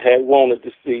had wanted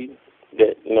to see,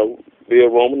 that, Bill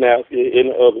Romanowski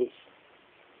and others.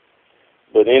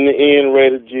 But in the end,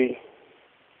 Raider G,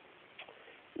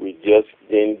 we just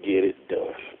didn't get it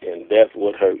done. And that's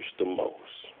what hurts the most.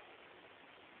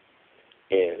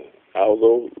 And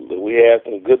although we had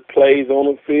some good plays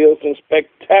on the field, some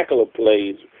spectacular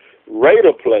plays,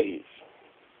 Raider plays,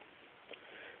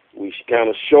 we kind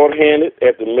of shorthanded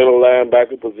at the middle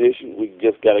linebacker position. We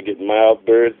just got to get Miles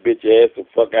Bird's bitch ass the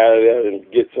fuck out of there and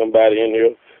get somebody in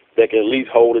here that can at least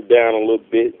hold it down a little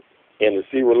bit. And to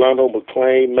see Rolando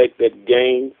McClain make that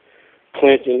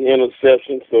game-clinching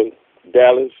interception for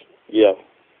Dallas, yeah,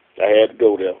 I had to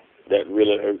go there. That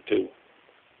really hurt, too,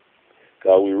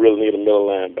 because we really need a middle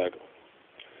linebacker.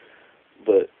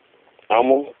 But I'm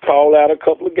going to call out a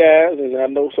couple of guys, and I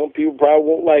know some people probably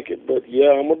won't like it, but,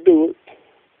 yeah, I'm going to do it.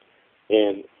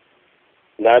 And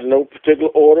not in no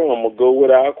particular order, I'm going to go with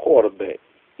our quarterback.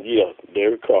 Yeah,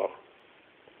 Derek Carr.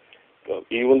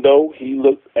 Even though he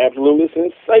looked absolutely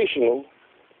sensational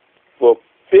for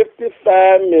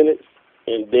 55 minutes,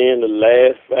 and then the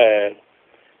last 5,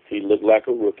 he looked like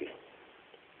a rookie.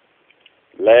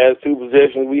 Last 2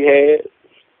 possessions we had,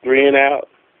 3 and out,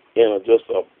 and just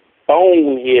a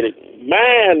boneheaded,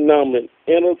 mind-numbing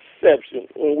interception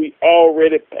when we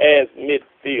already passed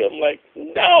midfield. I'm like,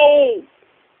 no!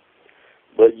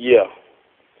 But, yeah,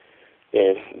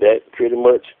 and that pretty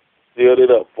much filled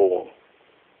it up for him.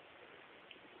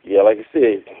 Yeah, like I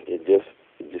said, it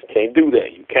just can't do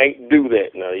that. You can't do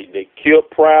that. Now, they killed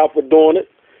Proud for doing it,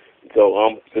 so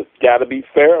I'm just got to be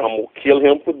fair. I'm going to kill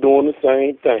him for doing the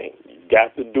same thing. You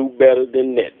got to do better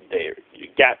than that, Derek. You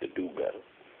got to do better.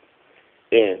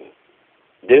 And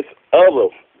this other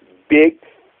big,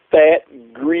 fat,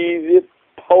 greasy,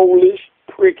 Polish,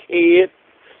 prickhead,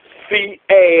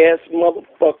 feet-ass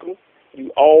motherfucker,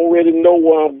 you already know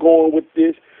where I'm going with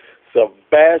this,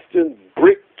 Sebastian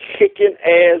brick-kicking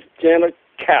ass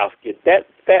Janikowski. That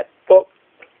fat fuck,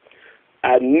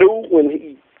 I knew when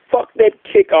he fucked that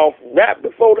kick off right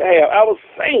before the half, I was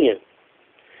saying,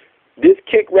 this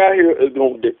kick right here is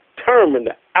going to determine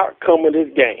the outcome of this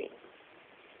game.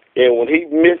 And when he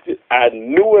missed it, I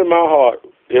knew in my heart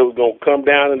it was going to come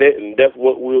down to that, and that's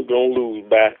what we were going to lose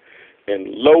by. And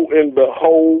lo and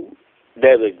behold,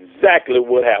 that's exactly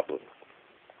what happened.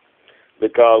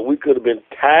 Because we could have been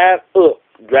tied up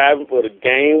driving for the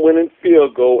game-winning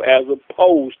field goal as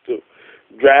opposed to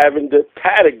driving to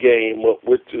tie the game up,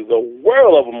 which is a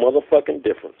world of a motherfucking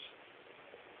difference.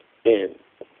 And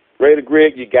Raider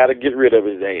Greg, you got to get rid of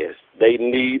his ass. They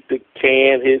need to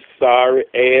can his sorry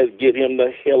ass, get him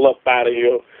the hell up out of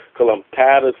here, because I'm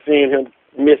tired of seeing him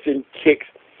missing kicks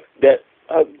that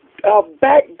are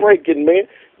back-breaking, man.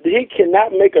 he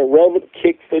cannot make a relevant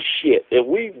kick for shit. If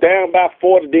we down by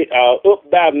 40, up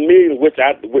by a million, which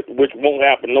won't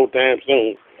happen no time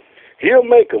soon, he'll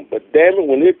make them. But damn it,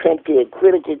 when it comes to a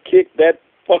critical kick, that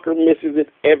fucker misses it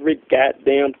every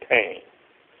goddamn time.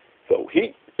 So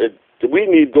we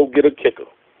need to go get a kicker.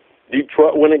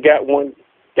 Detroit went and got one.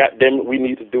 Goddamn it, we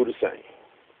need to do the same.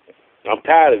 I'm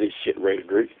tired of this shit, Raider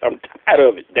Grease. I'm tired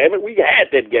of it. Damn it, we had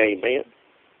that game, man.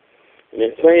 And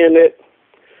in saying that,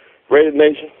 Raider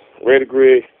Nation, Raider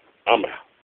Greg, I'm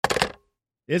out.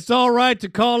 It's all right to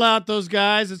call out those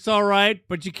guys. It's all right,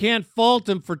 but you can't fault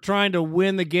him for trying to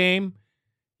win the game.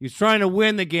 He's trying to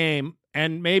win the game,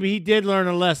 and maybe he did learn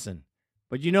a lesson.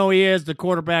 But you know he is the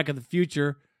quarterback of the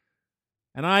future.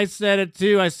 And I said it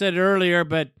too. I said it earlier,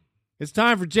 but it's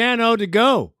time for Jano to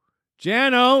go.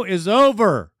 Jano is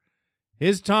over.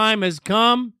 His time has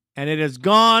come, and it has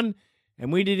gone,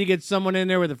 and we need to get someone in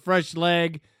there with a fresh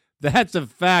leg. That's a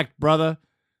fact, brother.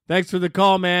 Thanks for the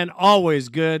call, man. Always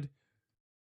good.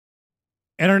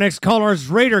 And our next caller is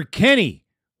Raider Kenny.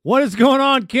 What is going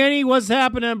on, Kenny? What's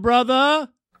happening, brother?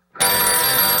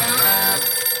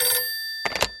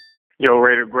 Yo,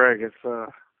 Raider Greg. It's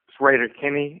Raider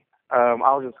Kenny. I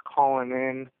was just calling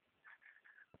in.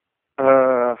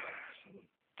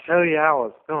 Tell you how I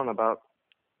was feeling about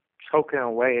choking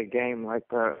away a game like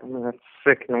that. I mean, that's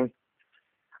sickening.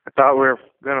 I thought we were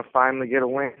going to finally get a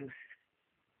win.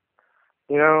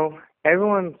 You know,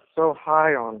 everyone's so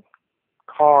high on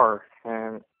Carr,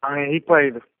 and I mean, he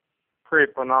played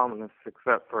pretty phenomenal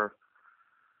except for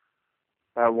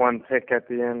that one pick at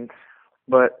the end.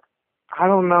 But I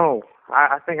don't know.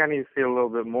 I think I need to see a little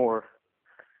bit more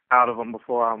out of him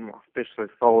before I'm officially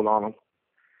sold on him.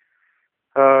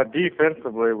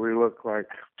 Defensively, we look like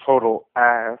total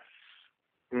ass.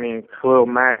 I mean, Khalil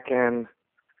Mack and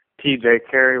TJ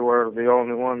Carey were the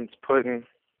only ones putting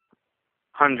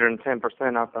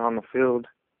 110% out there on the field.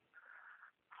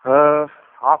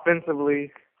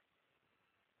 Offensively,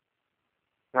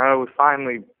 we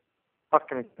finally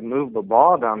fucking moved the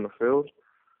ball down the field.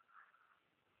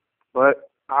 But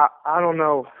I don't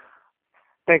know.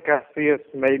 I think I see us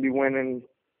maybe winning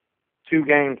 2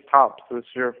 games tops this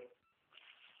year.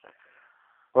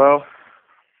 Well,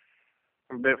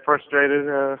 I'm a bit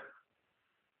frustrated.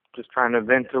 Just trying to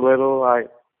vent a little. I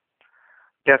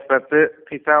guess that's it.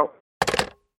 Peace out.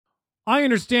 I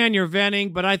understand your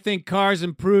venting, but I think Carr's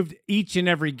improved each and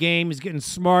every game. He's getting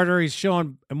smarter. He's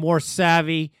showing more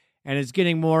savvy, and is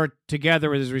getting more together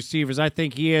with his receivers. I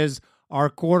think he is our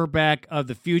quarterback of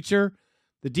the future.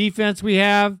 The defense we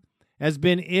have has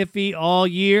been iffy all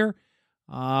year.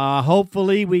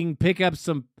 Hopefully we can pick up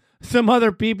some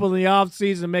other people in the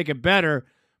offseason and make it better,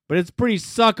 but it's pretty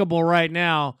suckable right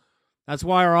now. That's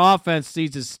why our offense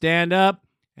needs to stand up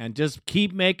and just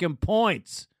keep making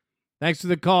points. Thanks for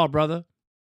the call, brother.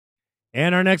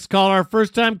 And our next caller, our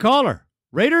first-time caller,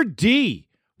 Raider D.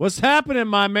 What's happening,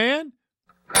 my man?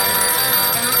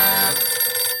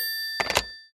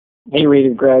 Hey,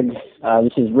 Raider Greg.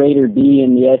 This is Raider D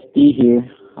in the SD here.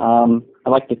 I'd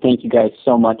like to thank you guys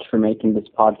so much for making this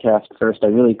podcast first. I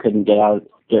really couldn't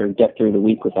get through the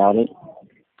week without it.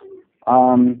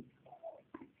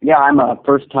 Yeah, I'm a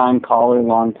first-time caller,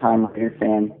 long-time Raider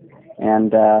fan,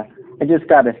 and I just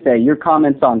got to say, your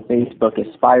comments on Facebook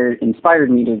inspired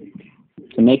me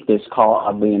to make this call,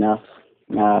 oddly enough.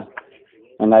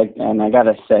 And I got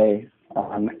to say,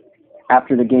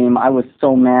 after the game, I was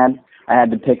so mad I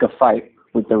had to pick a fight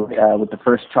with the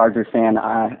first Charger fan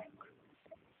on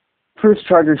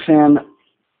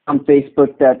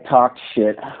Facebook that talked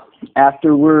shit. After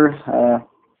they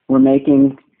were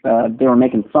making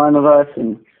fun of us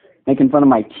and making fun of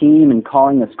my team and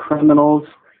calling us criminals,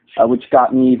 which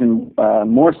got me even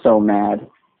more so mad.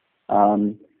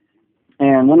 And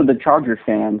one of the Charger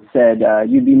fans said,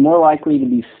 you'd be more likely to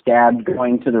be stabbed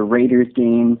going to the Raiders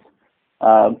games,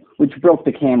 which broke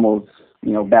the camel's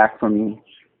back for me.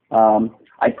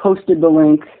 I posted the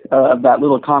link of that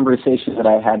little conversation that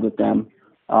I had with them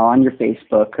on your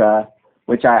Facebook,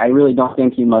 which I really don't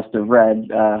think you must have read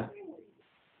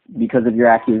because of your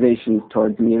accusations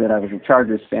towards me that I was a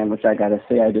Chargers fan, which I got to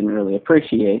say I didn't really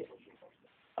appreciate.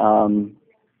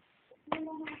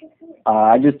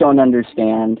 I just don't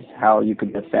understand how you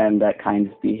could defend that kind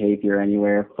of behavior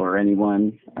anywhere for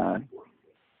anyone.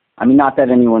 I mean, not that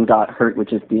anyone got hurt,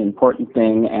 which is the important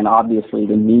thing, and obviously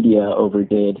the media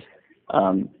overdid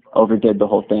the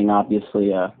whole thing.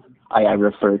 Obviously, I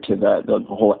refer to the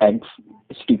whole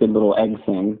stupid little egg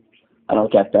thing. I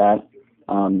don't get that.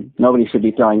 Nobody should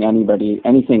be throwing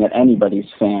anything at anybody's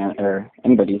fan or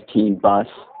anybody's team bus.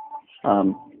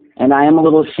 And I am a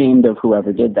little ashamed of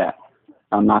whoever did that.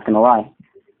 I'm not going to lie.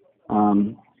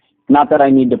 not that I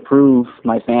need to prove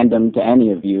my fandom to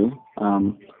any of you.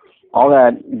 All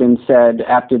that been said,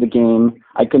 after the game,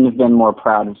 I couldn't have been more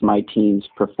proud of my team's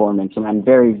performance, and I'm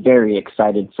very, very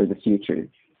excited for the future.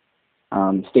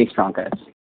 Stay strong, guys.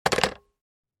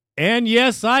 And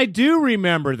yes, I do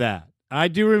remember that. I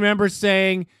do remember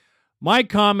saying my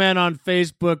comment on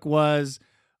Facebook was,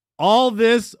 all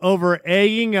this over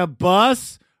egging a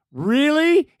bus?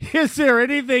 Really? Is there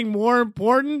anything more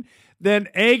important than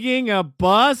egging a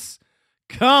bus?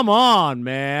 Come on,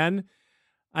 man.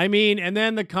 I mean, and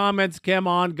then the comments came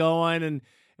on going,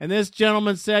 and this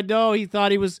gentleman said, no, he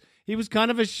thought he was kind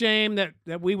of ashamed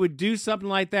that we would do something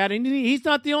like that. And he's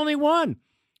not the only one.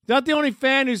 He's not the only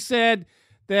fan who said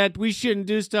that we shouldn't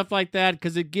do stuff like that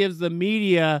because it gives the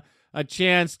media a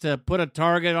chance to put a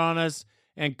target on us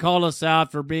and call us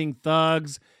out for being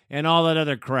thugs and all that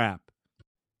other crap.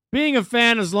 Being a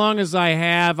fan as long as I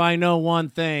have, I know one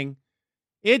thing.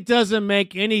 It doesn't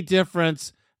make any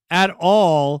difference at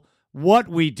all what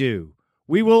we do.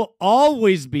 We will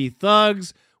always be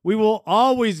thugs. We will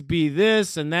always be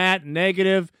this and that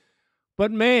negative.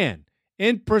 But man,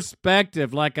 in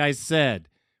perspective, like I said,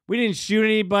 we didn't shoot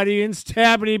anybody, didn't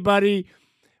stab anybody.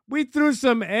 We threw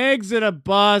some eggs at a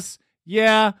bus.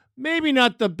 Yeah, maybe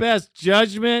not the best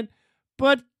judgment,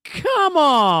 but come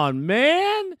on,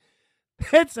 man.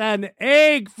 It's an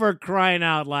egg, for crying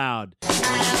out loud.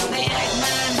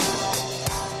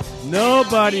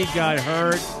 Nobody got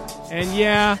hurt. And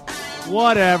yeah,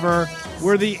 whatever.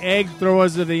 We're the egg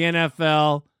throwers of the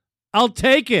NFL. I'll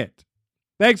take it.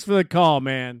 Thanks for the call,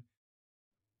 man.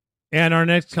 And our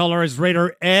next caller is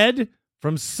Raider Ed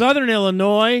from Southern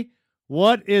Illinois.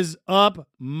 What is up,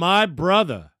 my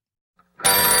brother?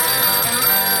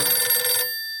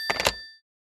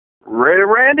 Raider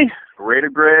Randy, Raider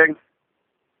Greg,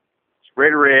 it's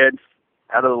Raider Ed,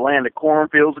 out of the land of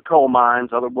cornfields and coal mines,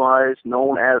 otherwise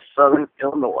known as Southern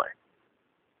Illinois.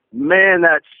 Man,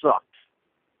 that sucked.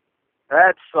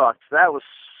 That sucked. That was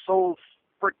so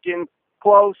freaking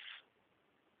close,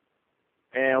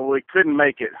 and we couldn't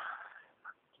make it.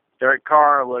 Derek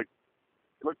Carr looked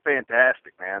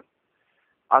fantastic, man.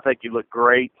 I think he looked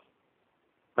great.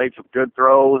 Made some good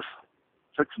throws.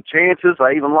 Took some chances.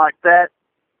 I even liked that.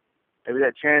 Maybe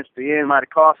that chance at the end might have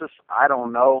cost us. I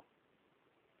don't know.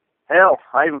 Hell,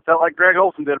 I even felt like Greg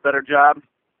Olsen did a better job.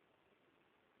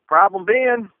 Problem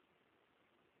being,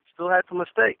 still had some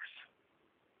mistakes.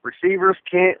 Receivers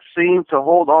can't seem to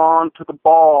hold on to the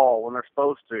ball when they're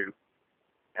supposed to.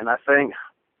 And I think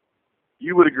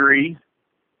you would agree,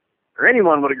 or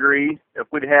anyone would agree, if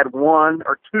we'd had one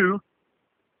or two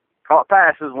caught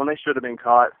passes when they should have been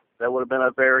caught, that would have been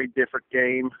a very different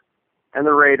game. And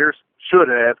the Raiders should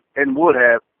have and would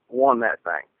have won that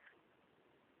thing.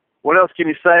 What else can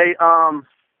you say?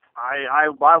 I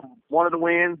wanted to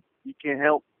win. You can't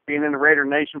help being in the Raider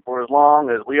Nation for as long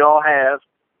as we all have.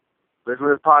 Listen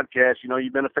to this podcast. You know,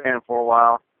 you've been a fan for a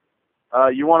while.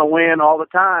 You want to win all the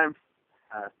time,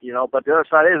 but the other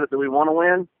side is it, do we want to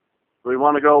win? Do we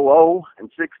want to go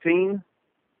 0-16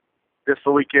 just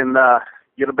so we can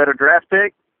get a better draft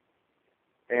pick?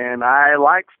 And I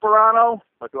like Sperano,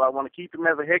 but do I want to keep him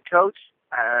as a head coach?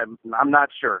 I'm not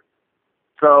sure.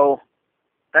 So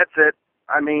that's it.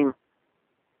 I mean,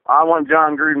 I want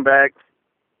John Gruden back.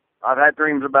 I've had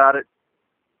dreams about it.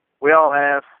 We all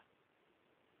have.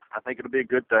 I think it'll be a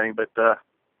good thing. But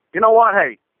you know what?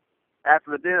 Hey,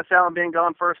 after the Dennis Allen being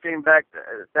gone first game back,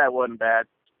 that wasn't bad.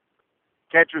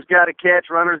 Catcher's got to catch.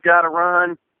 Runner's got to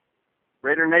run.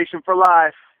 Raider Nation for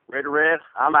life. Raider Red,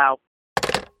 I'm out.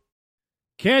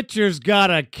 Catcher's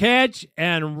gotta catch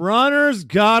and runners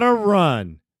gotta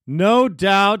run. No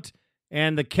doubt.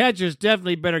 And the catchers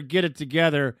definitely better get it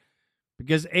together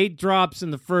because 8 drops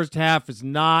in the first half is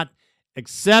not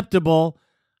acceptable.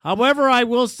 However, I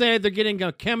will say they're getting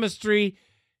a chemistry,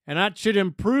 and that should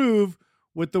improve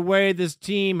with the way this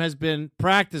team has been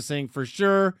practicing for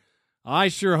sure. I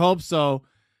sure hope so.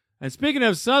 And speaking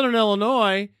of Southern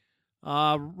Illinois,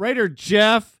 Raider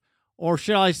Jeff, or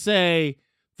shall I say,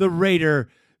 the Raider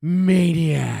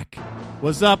Maniac,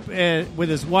 was up with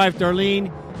his wife,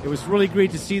 Darlene. It was really great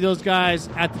to see those guys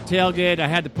at the tailgate. I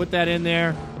had to put that in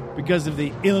there because of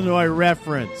the Illinois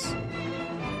reference.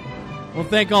 Well,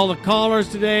 thank all the callers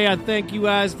today. I thank you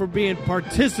guys for being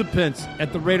participants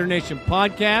at the Raider Nation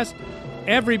podcast.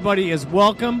 Everybody is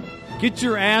welcome. Get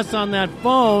your ass on that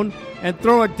phone and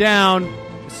throw it down,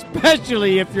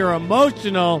 especially if you're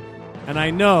emotional, and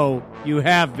I know you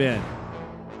have been.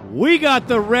 We got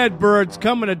the Redbirds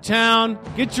coming to town.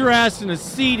 Get your ass in a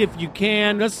seat if you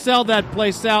can. Let's sell that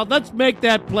place out. Let's make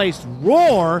that place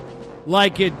roar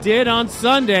like it did on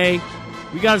Sunday.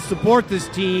 We got to support this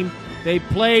team. They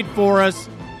played for us.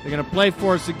 They're going to play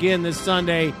for us again this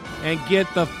Sunday and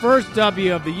get the first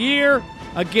W of the year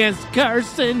against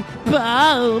Carson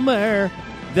Palmer.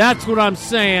 That's what I'm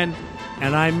saying,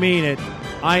 and I mean it.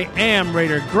 I am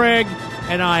Raider Greg,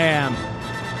 and I am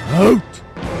out.